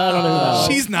Michael? No, I don't know. Who that was.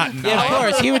 She's not. Yeah, of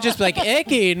course. He would just be like,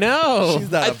 icky, no.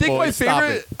 She's not. I a think boy. my Stop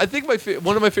favorite. it. I think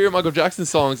one of my favorite Michael Jackson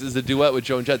songs is the duet with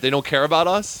Joan Jett. They Don't Care About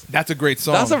Us. That's a great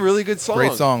song. That's a really good song.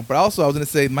 great song. But also, I was gonna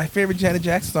say my favorite Janet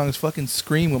Jackson song is fucking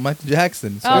 "Scream" with Michael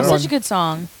Jackson. So I Oh, don't- such a good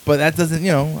song. But that doesn't,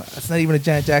 that's not even a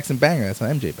Janet Jackson banger. That's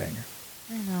an MJ banger.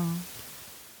 I know.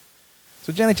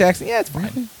 So Janet Jackson, yeah, it's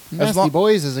fine. Nasty long-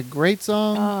 Boys is a great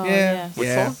song. Oh, Yeah. What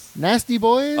Yeah. song? Nasty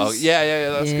Boys? Oh yeah.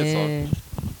 That's a good song.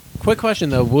 Quick question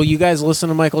though: will you guys listen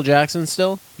to Michael Jackson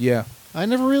still? Yeah. I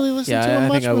never really listened to Yeah, him I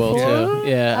much think I will before. too.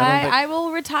 Yeah, I don't think. I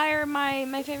will retire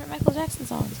my favorite Michael Jackson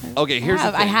songs. Okay, here's the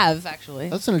I thing. have actually.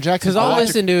 Listen to Jackson. Because I'll 5.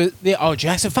 listen to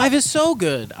Jackson 5 is so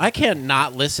good. I can't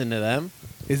not listen to them.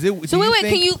 Is it? So do you wait,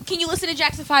 think- can you listen to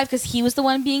Jackson 5 because he was the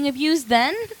one being abused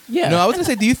then? Yeah. No, I was gonna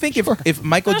say, do you think if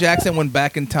Michael Jackson went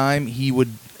back in time, he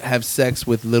would have sex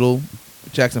with little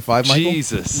Jackson 5 Michael?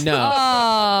 Jesus. No.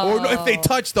 Oh. Or no, if they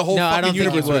touched the whole No, I fucking don't think he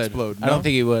universe would would. explode. I don't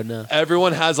think he would. No.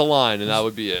 Everyone has a line, and that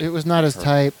would be it. It was not his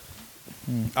type.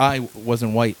 I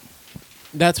wasn't white.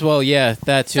 That's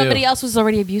that too. Somebody else was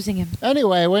already abusing him.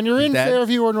 Anyway, when you're in That-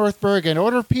 Fairview or North Bergen,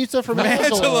 order pizza from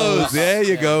Angelo's. Angelo's. There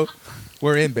you go.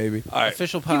 We're in, baby. All right.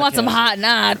 Official podcast. You want some hot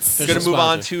knots? Official Gonna move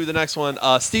on sponsor. to the next one.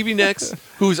 Stevie Nicks,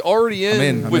 who's already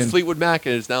I'm with in. Fleetwood Mac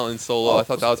and is now in solo. I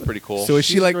thought that was pretty cool. So is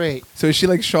she She's like? great. So is she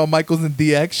like Shawn Michaels in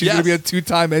DX? She's Yes. gonna be a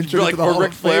 2-time entrant You're like to the or Hall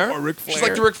Ric of Fame? Flair. Or Ric Flair. She's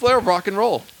like the Ric Flair of rock and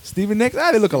roll. Stevie Nicks.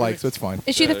 They look alike, so it's fine.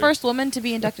 Is she the Yeah. first woman to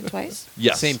be inducted twice?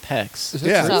 Yes. Same pecs. Is it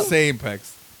Yeah, true? same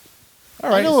pecs. All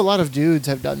I right. know a lot of dudes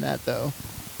have done that though.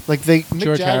 Like Mick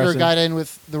George Jagger Harrison. got in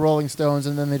with the Rolling Stones,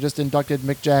 and then they just inducted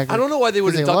Mick Jagger. I don't know why they would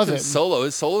 'Cause they induct love him him. solo.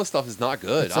 His solo stuff is not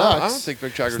good. It I don't sucks. think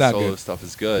Mick Jagger's not solo good. stuff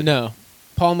is good. No.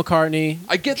 Paul McCartney,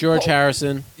 I get George Paul-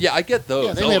 Harrison, Yeah, I get those.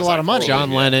 Yeah, they made a lot of money.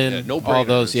 John Lennon, Yeah, no all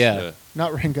those, brainers. yeah.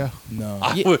 Not Ringo. No.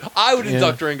 I would Yeah.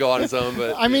 induct Ringo on his own,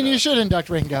 but I mean, you should induct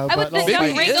Ringo. I would But, induct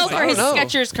Maybe he Ringo is, for I his don't know.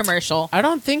 Skechers commercial. I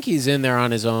don't think he's in there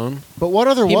on his own. but what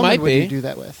other He woman might would be. you do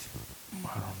that with? I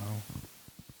don't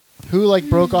know. Who like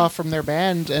broke off from their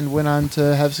band and went on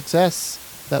to have success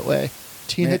that way?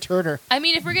 Tina Man. Turner. I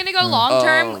mean, if we're gonna Hmm.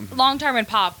 go long term in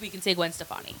pop, we can say Gwen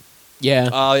Stefani. Yeah.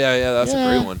 oh yeah, that's Yeah. a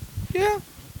great one. Yeah.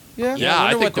 Yeah. Yeah, I I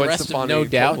wonder think what the Gwen rest Stefani of No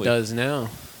Doubt totally. does now.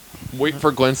 Wait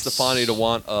for Gwen Stefani to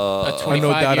want A No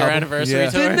 25 Doubt year album. anniversary Yeah.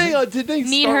 tour. Did they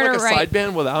Need start her like to a write- side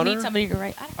band without Need her? somebody to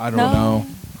write. I don't know.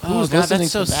 Oh, Who's God, listening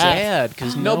that's so to that? sad.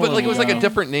 Because No, but like it was like a No.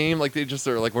 different name. Like they just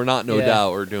are like we're not No Yeah.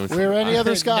 Doubt. We're doing. We're any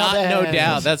other ska Not band. No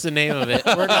Doubt. That's the name of it.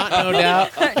 We're not No Doubt.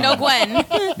 No Gwen.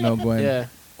 No Gwen. Yeah.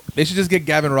 They should just get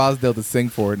Gavin Rosdale to sing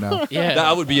for it now. Yeah.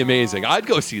 That would be amazing. I'd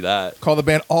go see that. Call the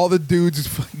band All the Dudes Who's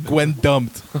Fucking Gwen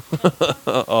Dumped.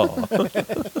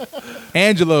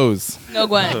 Angelo's No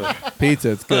Gwen.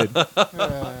 Pizza. It's good.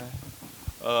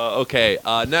 Okay.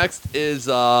 Next is.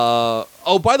 Oh,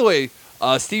 by the way,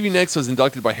 Stevie Nicks was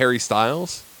inducted by Harry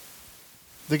Styles.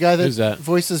 The guy Who's that?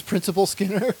 voices Principal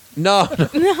Skinner. No,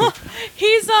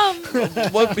 He's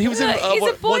what, he was in he's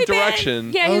a boy One band.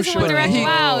 Direction. Yeah, Oh, he's in sure. One Direction. He,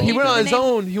 Wow. he went knew on the his name.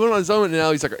 own. He went on his own, and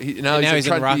now he's like now And he's, now he's in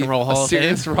trying the Rock to be and Roll a Hall of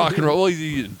serious Fame. rock and roll. Well,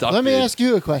 he's inducted. Let me ask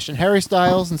you a question. Harry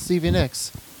Styles and Stevie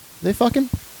Nicks. They fucking?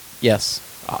 Yes.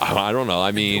 I don't know.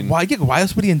 I mean, Why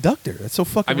else would he induct her? That's so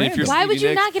fucking I mean, if random. you're Why would Stevie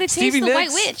you Nicks- not get a taste Stevie of the White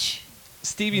Nicks- Witch?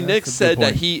 Stevie Yeah, Nicks that's a good said that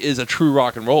point. he is a true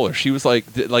rock and roller. She was like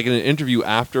in an interview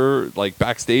after, like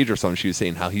backstage or something. She was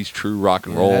saying how he's true rock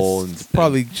and roll, That's and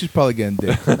probably she's probably getting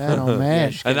dick. Man, oh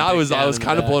man. And I was down into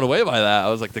kind of that. blown away by that. I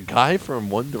was like, the guy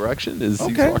from One Direction is he's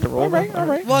Okay, rock and roll. all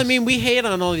right. Well, I mean, we hate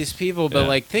on all these people, but Yeah.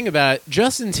 like, think about it.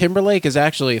 Justin Timberlake is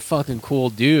actually a fucking cool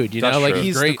dude. You That's know, like true.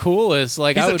 he's Great. the coolest.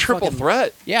 Like, He's I a would triple fucking-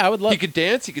 threat. Yeah, I would love. He could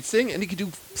dance, he could sing, and he could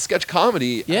do sketch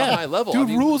comedy Yeah. at a high level. Dude I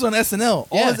mean, rules on SNL.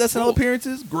 All Yeah, his SNL cool.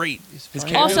 appearances, great. His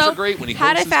cameos Also, are great when he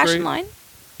had a hosts is fashion great. line.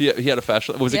 He had a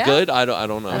fashion. Was Yeah. it good? I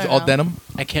don't know. I It's don't all know. denim.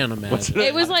 I can't imagine.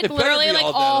 It was like It better literally be like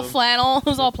all all denim. flannel. It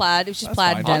was all plaid. It was just That's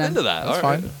plaid fine. I'm denim. into that. That's All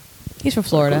right. fine. He's from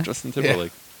Florida. Justin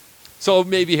Timberlake. So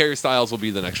maybe Harry Styles will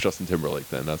be the next Justin Timberlake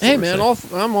then. That's Hey what we're man,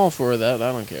 saying. I'm all for that.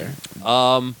 I don't care.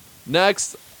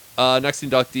 Next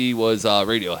inductee was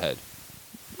Radiohead.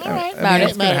 All right. About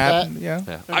it's it. gonna Mad at happen. Yeah.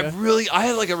 Yeah. I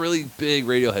had like a really big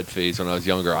Radiohead phase when I was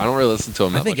younger. I don't really listen to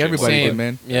him. I that think much everybody anymore. did,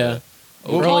 man. Yeah.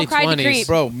 We all cried to creep.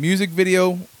 Bro, music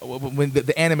video when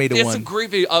the animated They had one. some great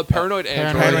video. Paranoid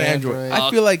Android. Paranoid Android. Android. Uh,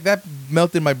 I feel like that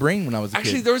melted my brain when I was a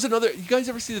Actually, kid. there was another. You guys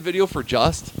ever see the video for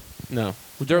Just? No.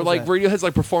 They're was like that? Radiohead's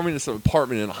like performing in some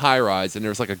apartment in a high rise, and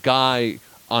there's like a guy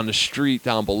on the street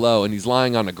down below, and he's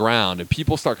lying on the ground, and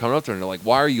people start coming up to him, and they're like,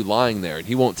 "Why are you lying there?" And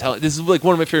he won't tell. This is like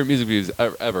one of my favorite music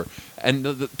videos ever. And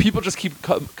the people just keep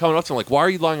coming up to him like, "Why are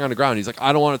you lying on the ground?" He's like,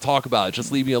 "I don't want to talk about it.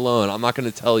 Just leave me alone. I'm not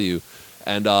going to tell you."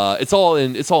 And it's all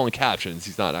in captions.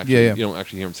 He's not actually. Yeah. You don't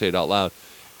actually hear him say it out loud.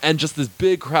 And just this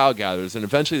big crowd gathers, and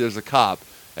eventually there's a cop,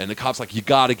 and the cop's like, "You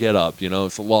got to get up. You know,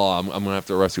 it's the law. I'm going to have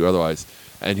to arrest you otherwise."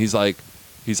 And he's like,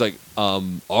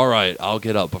 all right, I'll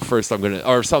get up, but first I'm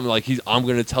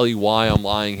gonna tell you why I'm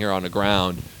lying here on the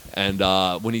ground. And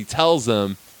when he tells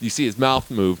them, you see his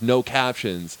mouth move, no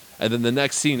captions, and then the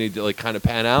next scene they like kind of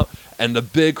pan out, and the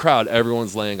big crowd,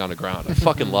 everyone's laying on the ground. I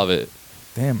fucking love it.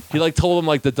 Damn. He like told them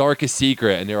like the darkest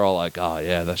secret, and they're all like, "Oh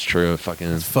yeah, that's true." Fucking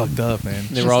It's fucked up, man.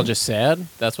 They were all just sad.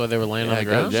 That's why they were laying on the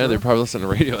ground. yeah, they're probably listening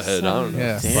to Radiohead. I don't know.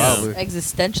 Yeah, Damn. probably.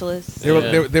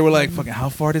 Existentialists. They were like, fucking, how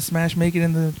far did Smash make it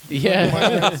in the? Yeah.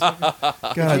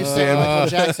 God You damn send it. Michael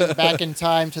Jackson back in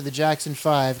time to the Jackson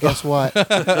 5. Guess what?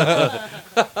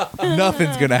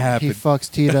 Nothing's gonna He happen.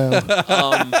 fucks Tito.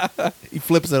 He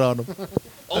flips it on him.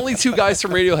 Only 2 guys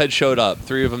from Radiohead showed up.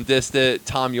 3 of them dissed it.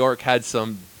 Tom York had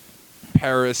some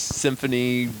Paris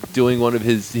Symphony doing one of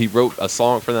his. He wrote a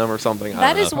song for them or something. I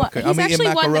That don't is know. one. Okay, He's I'm eating actually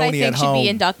one that I macaroni think at should be home.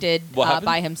 inducted What happened?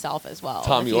 by himself as well.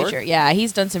 Tom in the York? future. Yeah,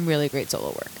 he's done some really great solo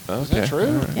work. Okay. Is that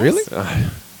true? Yes. Really?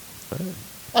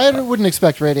 I wouldn't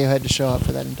expect Radiohead to show up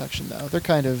for that induction, though. They're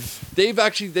kind of. They've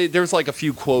actually. There's like a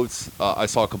few quotes I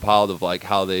saw compiled of like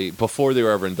how they before they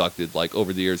were ever inducted. Like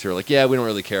over the years, they were like, "Yeah, we don't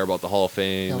really care about the Hall of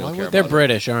Fame. Yeah, we why don't care would They're about it."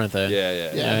 British, aren't they? Yeah.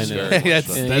 Yeah, it's I know. very much That's-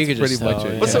 so. Yeah, that's you could pretty just much tell,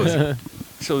 it. yeah. But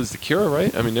so is the Cure,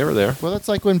 right? I mean, they were there. Well, that's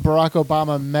like when Barack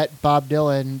Obama met Bob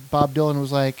Dylan. Bob Dylan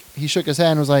was like, he shook his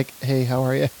hand and was like, "Hey, how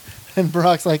are you?" And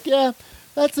Barack's like, "Yeah,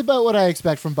 that's about what I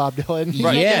expect from Bob Dylan."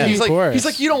 Right. Yeah, he's of like, course. he's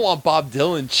like, you don't want Bob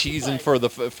Dylan cheesing for the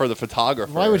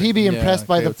photographer. Why would he be Yeah, impressed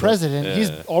by okay the with that. president? Yeah. He's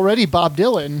already Bob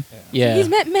Dylan. Yeah. He's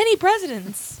met many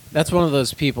presidents. That's one of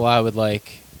those people I would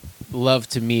like love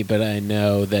to meet, but I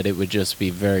know that it would just be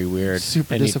very weird,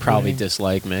 Super and he'd probably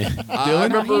disappointing. dislike me. I He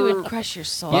remember would crush your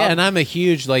soul. Yeah, and I'm a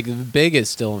huge, like, the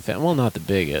biggest Dylan fan. Well, not the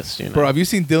biggest, you know. Bro, have you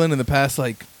seen Dylan in the past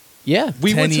like Yeah,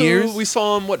 we 10 went to years? we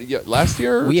saw him last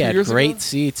year. Or we 2 had years great ago?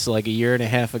 seats like a year and a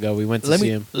half ago. We went to Let see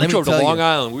me- him. We Let me drove to tell Long you.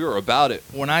 Island. We were about it.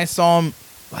 when I saw him,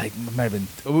 like it might have been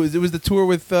it was the tour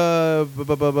with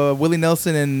Willie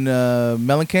Nelson and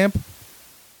Mellencamp.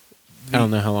 I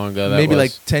don't know how long ago that Maybe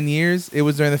was. like 10 years. It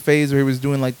was during the phase where he was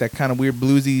doing like that kind of weird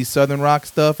bluesy southern rock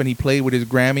stuff, and he played with his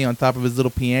Grammy on top of his little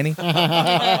piano.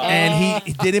 And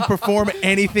he didn't perform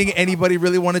anything anybody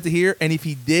really wanted to hear, and if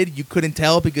he did, you couldn't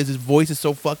tell because his voice is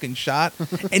so fucking shot,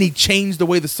 and he changed the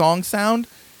way the songs sound.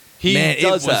 He Man,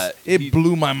 does that. that. It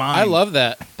blew my mind. I love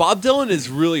that. Bob Dylan is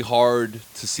really hard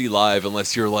to see live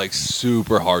unless you're like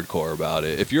super hardcore about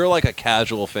it. If you're like a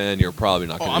casual fan, you're probably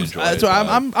not going to enjoy it. So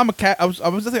I'm a cat. I was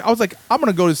like, I'm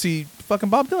gonna go to see fucking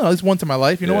Bob Dylan at least once in my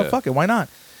life. You know Yeah. what? Fuck it, why not?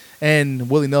 And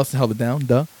Willie Nelson held it down,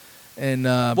 duh. And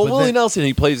well, but Willie then- Nelson,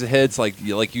 he plays the hits like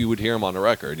you would hear him on the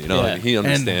record. You know, Yeah. he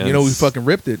understands. And you know who fucking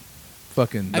ripped it?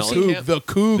 Fucking I've Coog, seen- the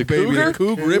Coog, The baby, Cougar? the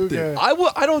Coog ripped it.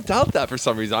 I don't doubt that for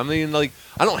some reason. I mean, like,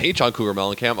 I don't hate John Cougar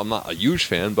Mellencamp. I'm not a huge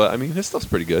fan, but I mean, his stuff's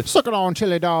pretty good. Suck it on,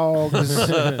 chili dogs.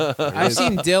 I've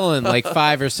seen Dylan like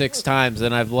 5 or 6 times,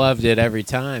 and I've loved it every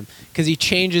time because he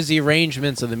changes the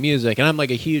arrangements of the music, and I'm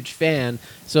like a huge fan.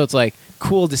 So it's like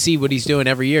cool to see what he's doing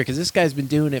every year because this guy's been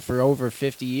doing it for over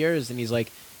 50 years, and he's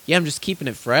like, yeah, I'm just keeping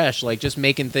it fresh, like just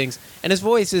making things. And his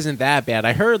voice isn't that bad.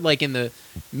 I heard like in the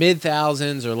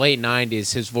mid-thousands or late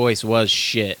 90s, his voice was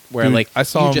shit, where Dude, like I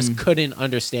saw you just him- couldn't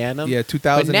understand him. Yeah,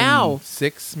 But now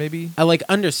 2006 maybe. I like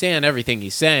understand everything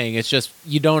he's saying. It's just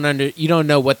you don't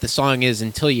know what the song is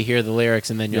until you hear the lyrics,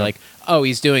 and then you're Yeah. like, oh,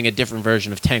 he's doing a different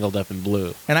version of Tangled Up in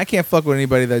Blue. And I can't fuck with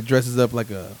anybody that dresses up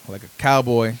like a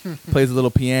cowboy, plays a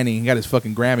little piano, and got his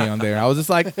fucking Grammy on there. I was just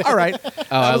like, all right. Oh,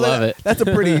 I was like, love it. That's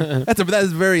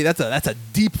a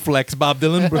deep flex, Bob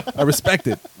Dylan. Bro. I respect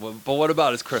it. Well, but what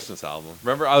about his Christmas album?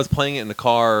 Remember, I was playing it in the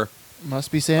car,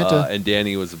 Must be Santa. and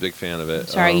Danny was a big fan of it.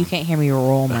 Sorry, you can't hear me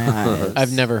roll my eyes.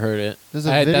 I've never heard it. There's a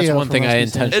That's video one for thing Must I Be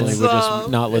Santa. intentionally would just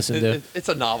not listen to. It's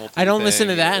a novelty. I don't listen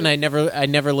to thing. that, and I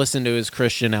never listen to his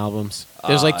Christian albums.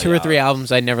 There's like 2 or yeah. 3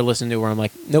 albums I never listen to where I'm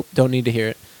like, nope, don't need to hear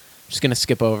it. Just gonna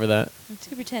skip over that. I'm just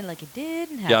gonna pretend like it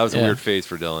didn't happen. Yeah, it was a Yeah. weird phase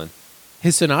for Dylan.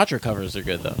 His Sinatra covers are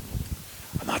good though.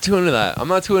 I'm not too into that. I'm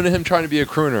not too into him trying to be a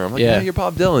crooner. I'm like, Yeah. yeah, you're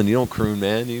Bob Dylan. You don't croon,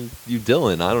 man. You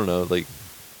Dylan. I don't know. Like,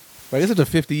 Right, it's up to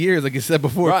 50 years, like you said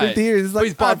before. right. 50 years. It's But like,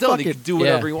 he's Bob ah, Dylan. fuck He it. can do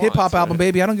whatever Yeah. he wants. Hip hop album,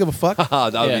 baby. I don't give a fuck. that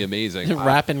would Yeah. be amazing.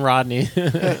 Rapping Rodney.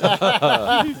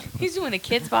 He's doing a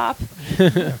kids bop.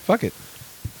 Fuck it.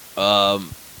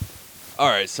 All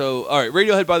right,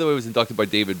 Radiohead, by the way, was inducted by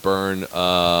David Byrne.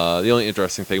 The only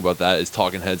interesting thing about that is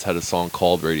Talking Heads had a song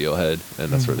called Radiohead,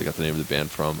 and that's where they got the name of the band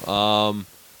from.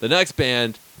 The next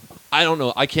band, I don't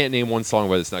know. I can't name one song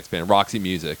by this next band, Roxy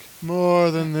Music.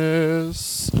 More than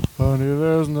this, honey,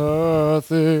 there's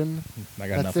nothing. I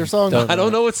got That's nothing. their song. Don't I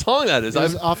don't know what song that is. It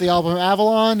was off the album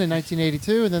Avalon in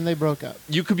 1982, and then they broke up.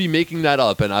 You could be making that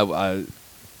up, and I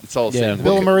it's all the Yeah. same.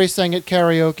 Bill Murray sang it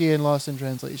karaoke and Lost in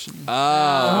Translation.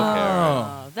 Oh, okay.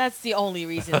 Oh, that's the only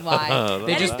reason why.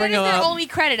 They just bring that is him their up. only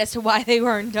credit as to why they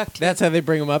were inducted. That's how they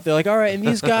bring them up. They're like, all right, and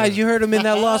these guys, you heard them in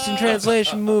that Lost in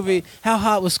Translation movie. How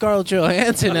hot was Scarlett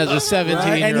Johansson as a Right, and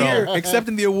 17-year-old? here,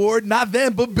 accepting the award, not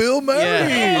them, but Bill Murray.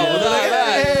 Yeah. Oh, look at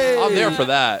that. Hey. I'm there for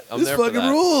that. I'm This there for fucking that.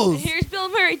 rules. Here's Bill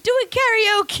Murray doing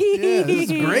karaoke. Yeah,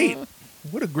 this is great.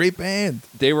 What a great band.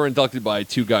 They were inducted by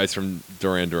 2 guys from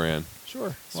Duran Duran.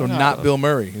 Sure. So why not Bill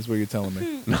Murray is what you're telling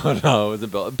me. No, it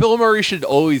wasn't Bill. Bill Murray should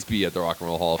always be at the Rock and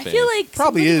Roll Hall of I Fame. feel like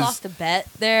Probably somebody is. lost a bet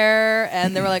there,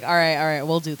 and they were like, all right,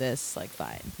 we'll do this. Like,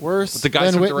 fine. Worse But the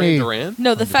guys than from Whitney. Duran Duran?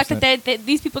 No, the fact 100%. that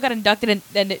these people got inducted, and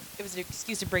it was an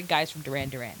excuse to bring guys from Duran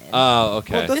Duran in. Oh,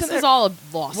 okay. Well, This is all a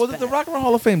lost Well, bet. the Rock and Roll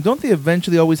Hall of Fame, don't they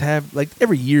eventually always have, like,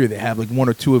 every year they have, like, 1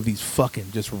 or 2 of these fucking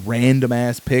just random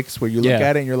ass picks where you look Yeah.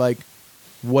 at it and you're like,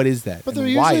 what is that? But And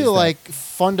they're why usually is that? like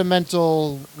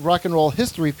fundamental rock and roll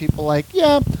history people, like,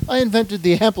 yeah, I invented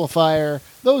the amplifier.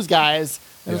 Those guys,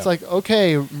 and it's Yeah. like,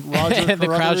 okay, Roger, And the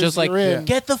crowd's Carruthers, just like, you're in.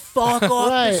 get the fuck off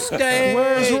right. the stage.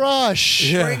 Where's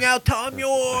Rush? Bring out Tom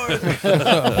York.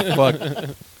 Fuck.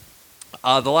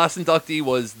 The last inductee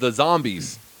was the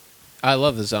Zombies. I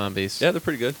love the Zombies. Yeah, they're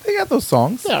pretty good. They got those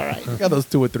songs. All right. They got those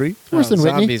 2 or 3. Worse than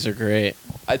Whitney. Zombies are great.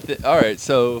 All right,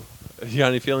 so you got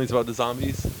any feelings about the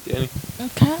Zombies, Danny? I'm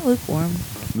kind of lukewarm.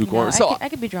 Lukewarm. You know, So I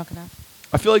could be drunk enough.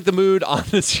 I feel like the mood on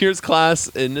this year's class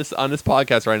on this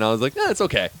podcast right now is like, it's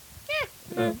okay.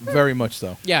 Very much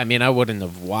so. Yeah, I mean, I wouldn't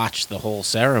have watched the whole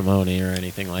ceremony or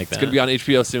anything like that. It's gonna be on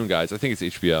HBO soon, guys. I think it's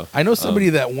HBO. I know somebody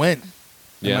that went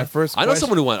Yeah, my first I know question-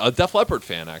 someone who went, a Def Leppard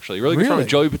fan actually, really good friend, Really?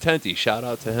 Joey Patenti. Shout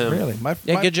out to him. Really?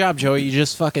 Yeah, good job, Joey. You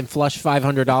just fucking flushed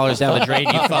 $500 down the drain,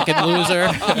 you fucking loser.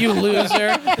 You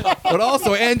loser. But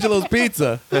also Angelo's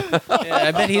Pizza. Yeah,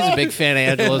 I bet he's a big fan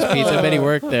of Angelo's Pizza. I bet he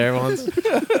worked there once.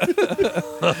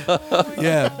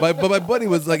 Yeah, but my buddy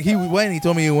was like, he went. He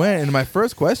told me he went, and my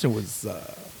first question was,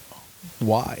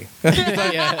 why?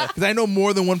 Yeah, Because I know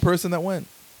more than one person that went.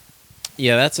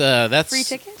 yeah, that's Free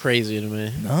tickets? crazy to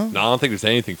me. No. No, I don't think there's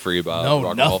anything free about No,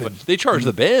 Rock and Roll. nothing. But they charge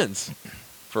the bands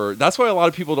for. That's why a lot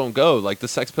of people don't go. Like the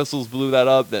Sex Pistols blew that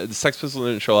up. The Sex Pistols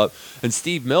didn't show up, and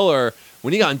Steve Miller,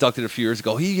 when he got inducted a few years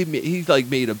ago, he like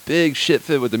made a big shit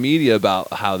fit with the media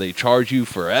about how they charge you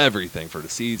for everything, for the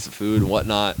seats, the food, and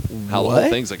whatnot. How the whole What?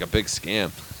 thing's like a big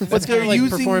scam. What's they're kind of like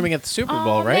using- performing at the Super Oh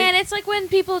Bowl, right? man, it's like when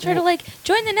people try to like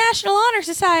join the National Honor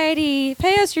Society,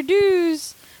 pay us your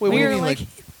dues. Wait, what do you We're mean, like- like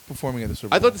performing at the Super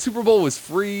Bowl? I thought the Super Bowl was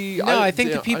free. No, I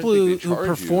think the people who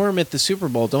perform at the Super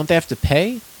Bowl, don't they have to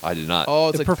pay? I did not. Oh,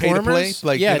 it's The like pay to play. performers?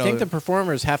 Like, yeah, you know, I think the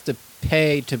performers have to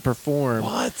pay to perform.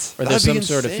 What? Or there's That'd some be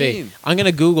sort of fee. insane. I'm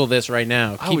gonna Google this right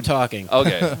now. I Keep would- talking.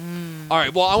 Okay. All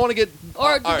right. Well, I want to get.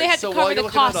 Or do all they right, have so to while cover you're the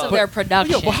looking that cost of up- their Yeah,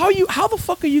 production? but how the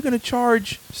fuck are you gonna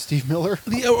charge Steve Miller.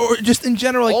 or just in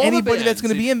general, like All the anybody bands, that's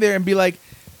gonna be in there and be like,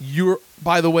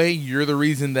 by the way, you're the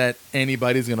reason that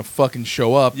anybody's gonna fucking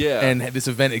show up. Yeah. And this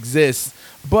event exists.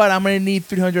 But I'm gonna need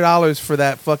 $300 for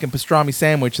that fucking pastrami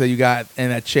sandwich that you got in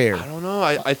that chair. I don't know.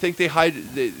 I think they hide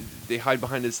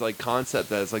behind this like concept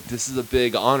that it's like this is a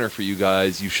big honor for you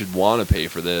guys. You should want to pay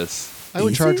for this, I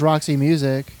would Easy? charge Roxy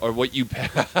Music. or what you pay,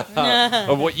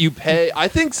 or what you pay. I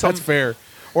think some. That's fair.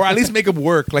 Or at least make them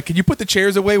work. Like, can you put the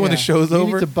chairs away when the Yeah. show's you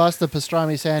over? need to bust the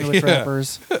pastrami sandwich Yeah.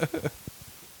 wrappers.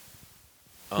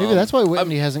 Maybe that's why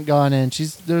Whitney hasn't gone in.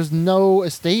 There's no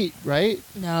estate, right?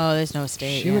 No, there's no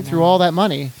estate. She yeah, went no. through all that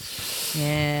money.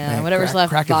 Yeah, Man, whatever's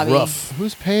left, crack is Bobby. rough.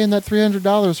 Who's paying that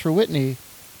 $300 for Whitney?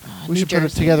 We New should put it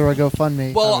Jersey. together a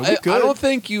GoFundMe. Well, we I could. don't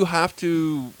think you have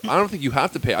to. I don't think you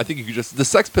have to pay. I think you could just. The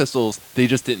Sex Pistols, they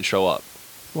just didn't show up,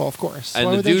 Well, of course. and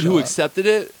Why the would they dude show who up? accepted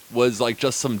it was like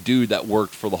just some dude that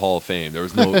worked for the Hall of Fame. There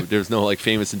was no. There's no like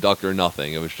famous inductor or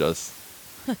nothing. It was just.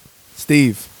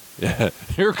 Steve. Yeah,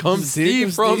 here comes Here Steve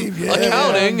comes from Steve, yeah.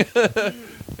 accounting,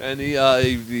 and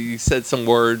he said some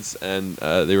words, and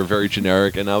they were very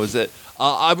generic, and that was it.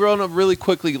 I wrote a really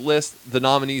quickly list the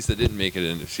nominees that didn't make it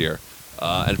in this year,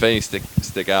 and if any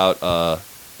stick out,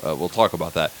 we'll talk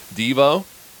about that. Devo,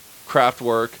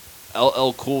 Kraftwerk,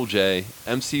 LL Cool J,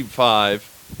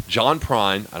 MC5, John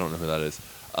Prine, I don't know who that is,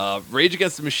 Rage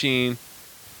Against the Machine,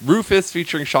 Rufus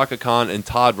featuring Shaka Khan, and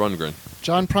Todd Rundgren.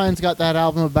 John Prine's got that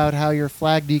album about how your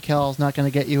flag decal is not going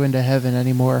to get you into heaven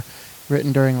anymore,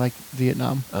 written during like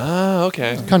Vietnam. Ah,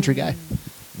 okay. Country guy.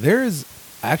 There's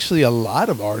actually a lot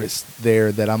of artists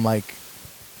there that I'm like,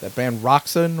 that band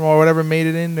Roxanne or whatever made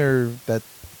it in, or that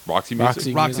Roxy Music.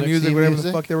 Roxy Roxy Music. Music, whatever Music.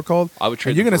 the fuck they were called. I would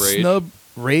trade And you're them gonna for Rage. snub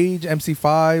Rage,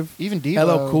 MC5, Even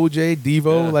Devo. LL Cool J,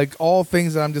 Devo, Yeah. like all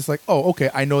things that I'm just like, oh, okay,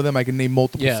 I know them. I can name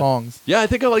multiple Yeah. songs. Yeah, I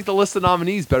think I like the list of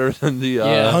nominees better than the.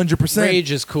 Yeah. 100%.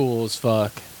 Rage is cool as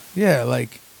fuck. Yeah,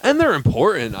 like And they're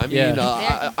important. I mean,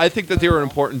 Yeah. I think that they were an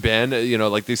important band. You know,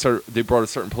 like they brought a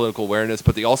certain political awareness,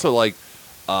 but they also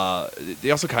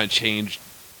they also kind of changed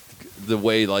the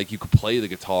way like you could play the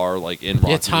guitar like in rock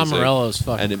Yeah, Tom music. Morello's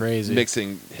fucking And it- crazy.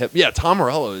 mixing hip. Yeah, Tom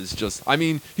Morello is just. I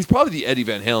mean, he's probably the Eddie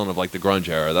Van Halen of like the grunge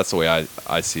era. That's the way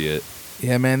I see it.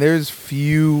 yeah, man. There's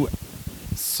few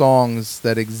songs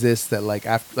that exist that like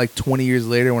after like 20 years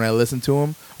later when I listen to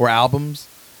them, or albums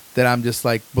that I'm just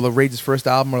like, well, the Rage's first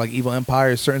album or like Evil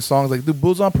Empire, certain songs like the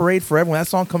Bulls on Parade Forever. When that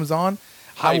song comes on,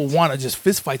 I will Hyped. want to just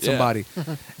fist fight Yeah. somebody,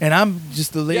 and I'm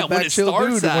just a laid Yeah, when back it chill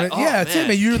starts dude. that- When it- oh, yeah, that's it, man.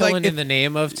 man. You're Killing like, in the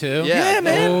name of too. Yeah. yeah,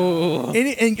 man. Oh.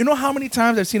 And you know how many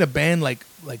times I've seen a band like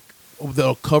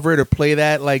they'll cover it or play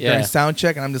that like during Yeah. sound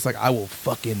check, and I'm just like, I will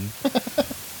fucking.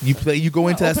 You go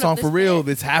into that open song up for this real.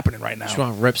 bit. It's happening right now. Just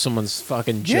want to rip someone's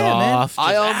fucking jaw Yeah, man. off.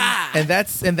 I And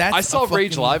that's I saw a fucking-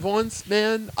 Rage live once,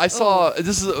 man. I saw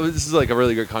this is like a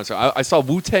really good concert. I saw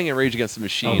Wu Tang and Rage Against the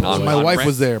Machine. Oh, on My on wife Ran-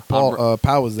 was there. on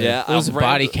Pal was there. Yeah, There was a on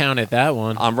body Rand- count at that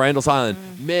one. on Randall's Island.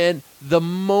 Man, the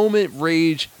moment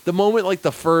like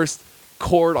the first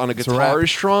chord on a a guitar wrap. is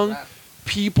strung,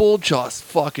 people just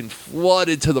fucking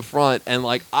flooded to the front, and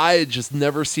like I had just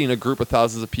never seen a group of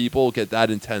thousands of people get that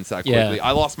intense that Yeah. quickly.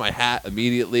 I lost my hat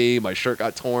immediately. My shirt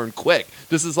got torn quick.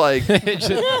 This is like.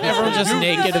 Everyone just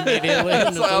naked immediately. I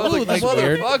was like, Ooh, that's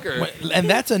weird. motherfucker. And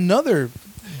that's another.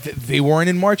 They weren't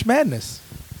in March Madness.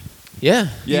 Yeah.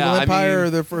 Yeah, Evil I Empire,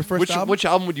 mean, their first which album. which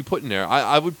album would you put in there?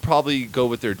 I would probably go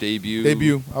with their debut.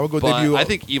 Debut. I would go but debut. I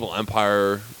think Evil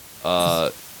Empire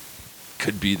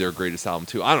could be their greatest album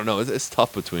too. I don't know. It's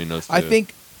tough between those two. I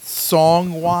think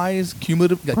song-wise,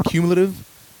 cumulative,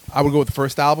 I would go with the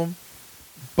first album.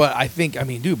 But I think, I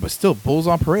mean, dude, but still, Bulls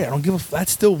on Parade. I don't give a.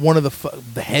 That's still one of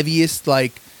the heaviest.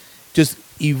 Like, just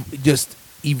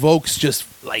evokes, just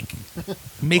like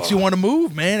makes you want to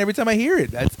move, man. Every time I hear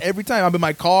it, that's every time I'm in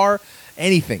my car,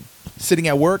 anything, sitting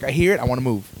at work, I hear it, I want to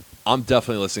move. I'm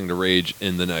definitely listening to Rage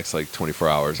in the next like 24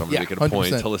 hours. I'm gonna Yeah, make it a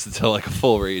point 100%. to listen to like a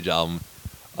full Rage album.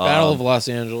 Battle of Los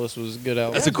Angeles was a good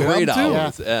album. That's a good great album,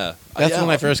 album. too. Yeah. That's Yeah. when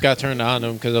I first got turned on to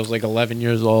him because I was like 11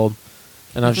 years old,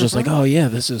 and I was just like, "Oh yeah,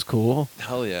 this is cool."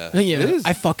 Hell yeah. Yeah, It is.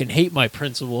 I fucking hate my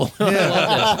principal.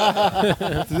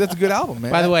 That's a good album,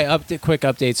 man. By the way, quick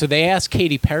update. So they asked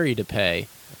Katy Perry to pay.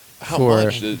 How for-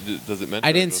 much does it mention?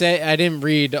 I didn't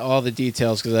read all the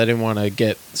details because I didn't want to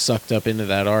get sucked up into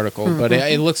that article. But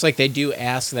it looks like they do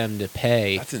ask them to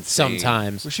pay That's insane.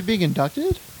 sometimes Was she being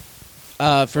inducted?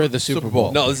 for the Super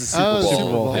Bowl. No, this is Super Oh, Bowl.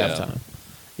 Super Bowl Yeah. halftime.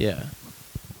 Yeah.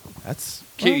 that's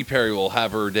Katy Perry will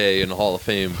have her day in the Hall of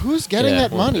Fame. Who's getting Yeah.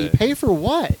 that money? One day. Pay for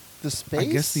what? The space? I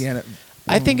guess the end.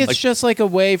 I think it's Like- just like a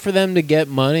way for them to get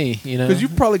money, you know? Because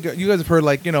you guys have heard,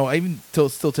 like, you know, even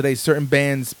still today, certain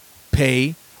bands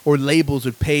pay or labels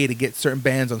would pay to get certain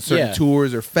bands on certain Yeah.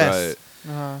 tours or fests. Right.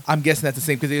 I'm guessing that's the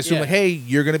same because they assume Yeah. like, hey,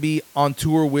 you're gonna be on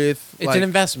tour with. It's like, an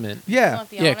investment. Yeah.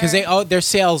 Yeah, because their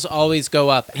sales always go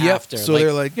up Yep. after. So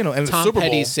they're like, you know, and Tom Super Bowl.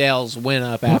 Petty's sales went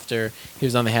up after he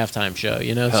was on the halftime show,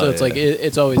 you know? Hell So it's yeah. like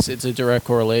it's always it's a direct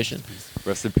correlation.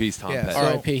 Rest in peace, Tom Yeah, Petty. so-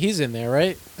 R.I.P. He's in there,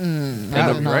 right? in, I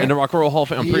the, don't know. in the Rock and Roll Hall of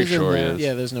Fame, I'm He pretty is in sure he there. is.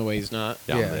 Yeah, there's no way he's not.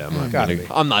 Yeah, Yeah. I'm, not Gotta gonna,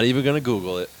 be. I'm not even gonna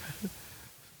Google it.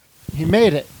 He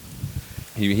made it.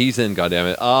 He's in.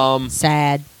 Goddammit.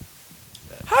 Sad.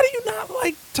 How do you not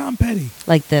like Tom Petty?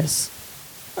 Like this.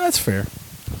 That's fair.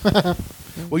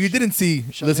 Well, you didn't see,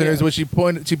 Shut listeners, me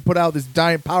when she put out this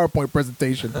giant PowerPoint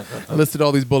presentation, listed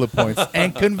all these bullet points,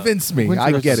 and convinced me. Went I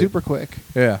through it get it. super quick.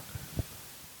 Yeah.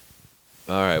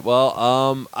 All right. Well,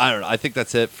 I don't know. I think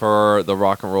that's it for the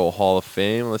Rock and Roll Hall of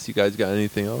Fame. Unless you guys got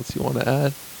anything else you want to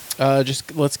add.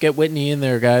 Just let's get Whitney in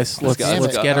there, guys. Let's go.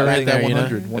 get her Back in that there. You know?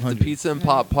 100. If the 100. Pizza and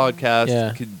Pop podcast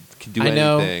Yeah. could do I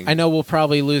know. anything. I know. We'll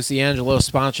probably lose the Angelo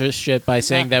sponsorship by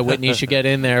saying that Whitney should get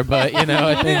in there, but you know,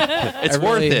 I think It's I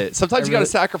worth really- it. Sometimes I you got to really-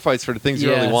 sacrifice for the things you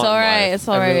Yeah. really It's want. It's all in right. life. It's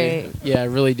all I right. really, yeah, I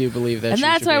really do believe that. And she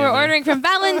that's should why be we're in there. ordering from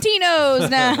Valentino's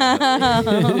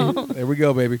now. There we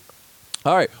go, baby.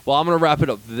 All right. Well, I'm going to wrap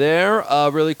it up there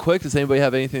really quick. Does anybody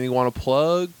have anything they want to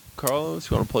plug? Carlos,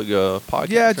 you want to plug a podcast?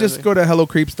 Yeah, or just anything? go to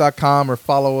hellocreeps.com or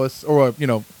follow us, or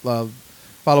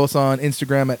follow us on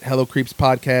Instagram at Hello Creeps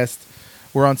Podcast.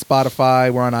 We're on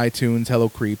Spotify. We're on iTunes. Hello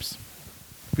Creeps.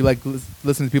 If you like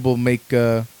listening to people make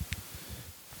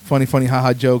funny,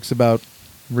 haha jokes about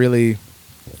really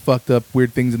fucked up,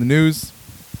 weird things in the news,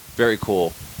 Very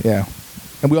cool. yeah.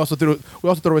 And we also throw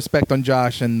respect on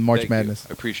Josh and March Thank you. Madness.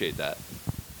 I appreciate that.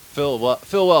 Phil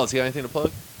Wells, you got anything to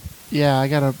plug? Yeah, I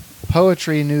got a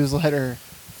poetry newsletter,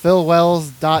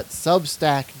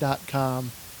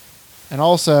 philwells.substack.com. And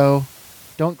also,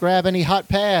 don't grab any hot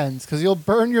pans because you'll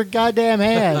burn your goddamn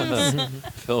hands.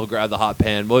 Phil grabbed the hot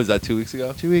pan. What was that, 2 weeks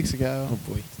ago? 2 weeks ago. Oh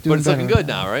boy. But it's looking better good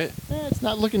now, right? It's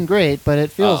not looking great, but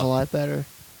it feels Oh. a lot better.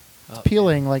 It's Oh.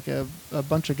 peeling like a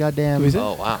bunch of goddamn Who is it?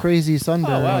 Oh, wow. crazy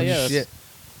sunburns. Oh wow, yeah, Shit.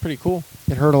 that's pretty cool.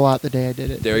 It hurt a lot the day I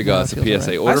did it. There you go. Now That's it a feels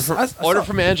PSA. all Order I from saw- order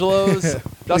from Angelo's. That's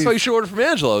why Please. you should order from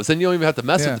Angelo's. Then you don't even have to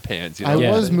mess Yeah. with the pans. You I know?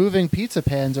 Yeah. was moving pizza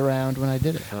pans around when I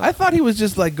did it. I thought he was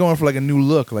just like going for like a new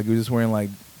look, like he was just wearing like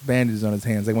bandages on his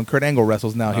hands, like when Kurt Angle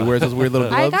wrestles now. He wears those weird little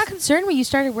I gloves. got concerned when you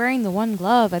started wearing the one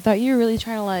glove. I thought you were really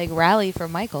trying to like rally for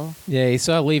Michael. Yeah, he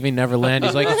saw Leaving Neverland.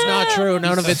 He's like, it's not true.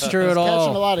 None of it's true at It's catching a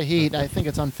all. lot of heat. I think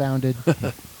it's unfounded.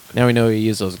 Now we know what you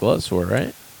use those gloves for,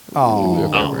 right?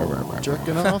 Oh,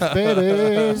 Jerking off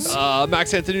babies.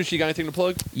 Max Antonucci, you got anything to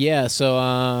plug? Yeah, so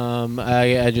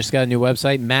I just got a new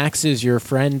website,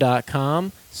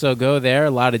 maxisyourfriend.com. So go there.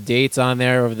 A lot of dates on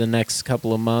there over the next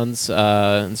couple of months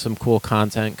and some cool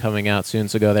content coming out soon.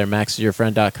 So go there,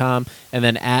 maxisyourfriend.com. And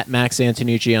then at Max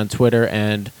Antonucci on Twitter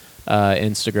and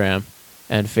Instagram.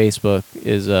 And Facebook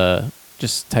is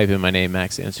just type in my name,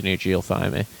 Max Antonucci. You'll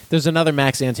find me. There's another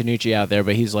Max Antonucci out there,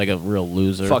 but he's like a real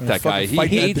loser. Fuck that guy. fucking fight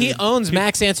that He dude. owns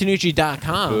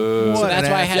maxantonucci.com. Boo. So What that's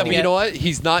an why I ass. had Yeah, to but you know what?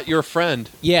 He's not your friend.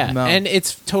 Yeah, No. and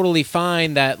it's totally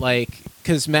fine that like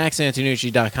because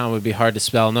maxantonucci.com would be hard to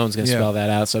spell. No one's going to Yeah. spell that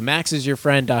out. So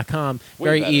maxisyourfriend.com. Way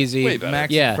Very better. easy. Way better.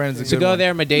 Max Yeah. Friends is a So good go one.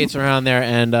 there. My dates are on there.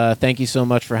 And thank you so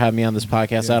much for having me on this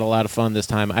podcast. I had a lot of fun this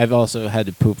time. I've also had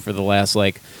to poop for the last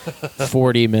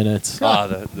 40 minutes.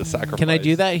 The sacrifice. Can I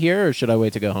do that here, or should I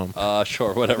wait to go home?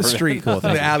 Sure, whatever. The street, Cool,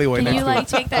 thank the you. alleyway Can next you door. like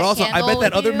take that But also, I candle bet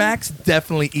that with other you? Max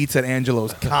definitely eats at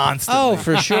Angelo's constantly. Oh,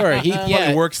 for sure. He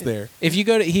Probably works there. If you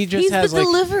go to, he just He's has the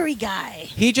delivery guy.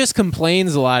 he just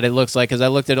complains a lot. It looks like, because I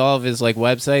looked at all of his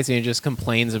websites, and he just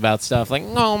complains about stuff like,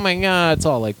 oh my god, it's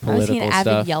all Was he political an avid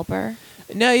stuff. Yelper?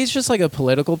 No, he's just a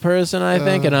political person, I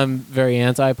think, and I'm very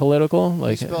anti-political.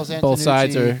 He spells Both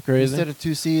sides Antonucci. are crazy. Instead of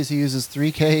 2 C's, he uses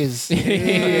 3 K's.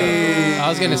 I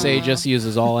was gonna say he just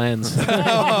uses all ends.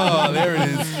 Oh, there it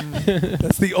is.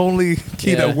 That's the only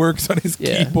key Yeah. that works on his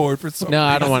Yeah. keyboard for some No,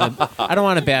 I reason. don't want to. I don't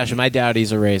want to bash him. I doubt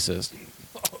he's a racist.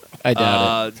 I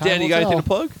doubt it. Dan, you got Time anything will to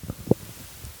plug?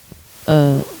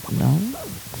 No.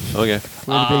 Okay.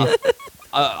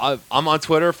 I'm on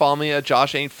Twitter. Follow me at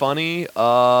Josh Ain't Funny.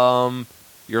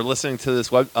 You're listening to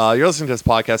this you're listening to this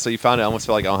podcast, so you found it. I almost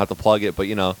feel like I don't have to plug it, but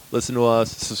listen to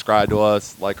us, subscribe to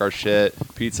us, like our shit.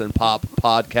 Pizza and Pop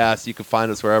Podcast. You can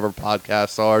find us wherever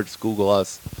podcasts are. Just Google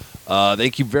us.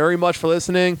 Thank you very much for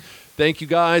listening. Thank you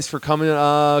guys for coming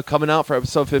out for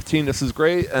episode 15. This is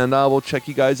great, and we'll check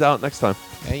you guys out next time.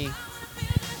 Hey.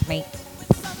 Mate.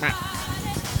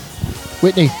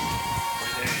 Whitney.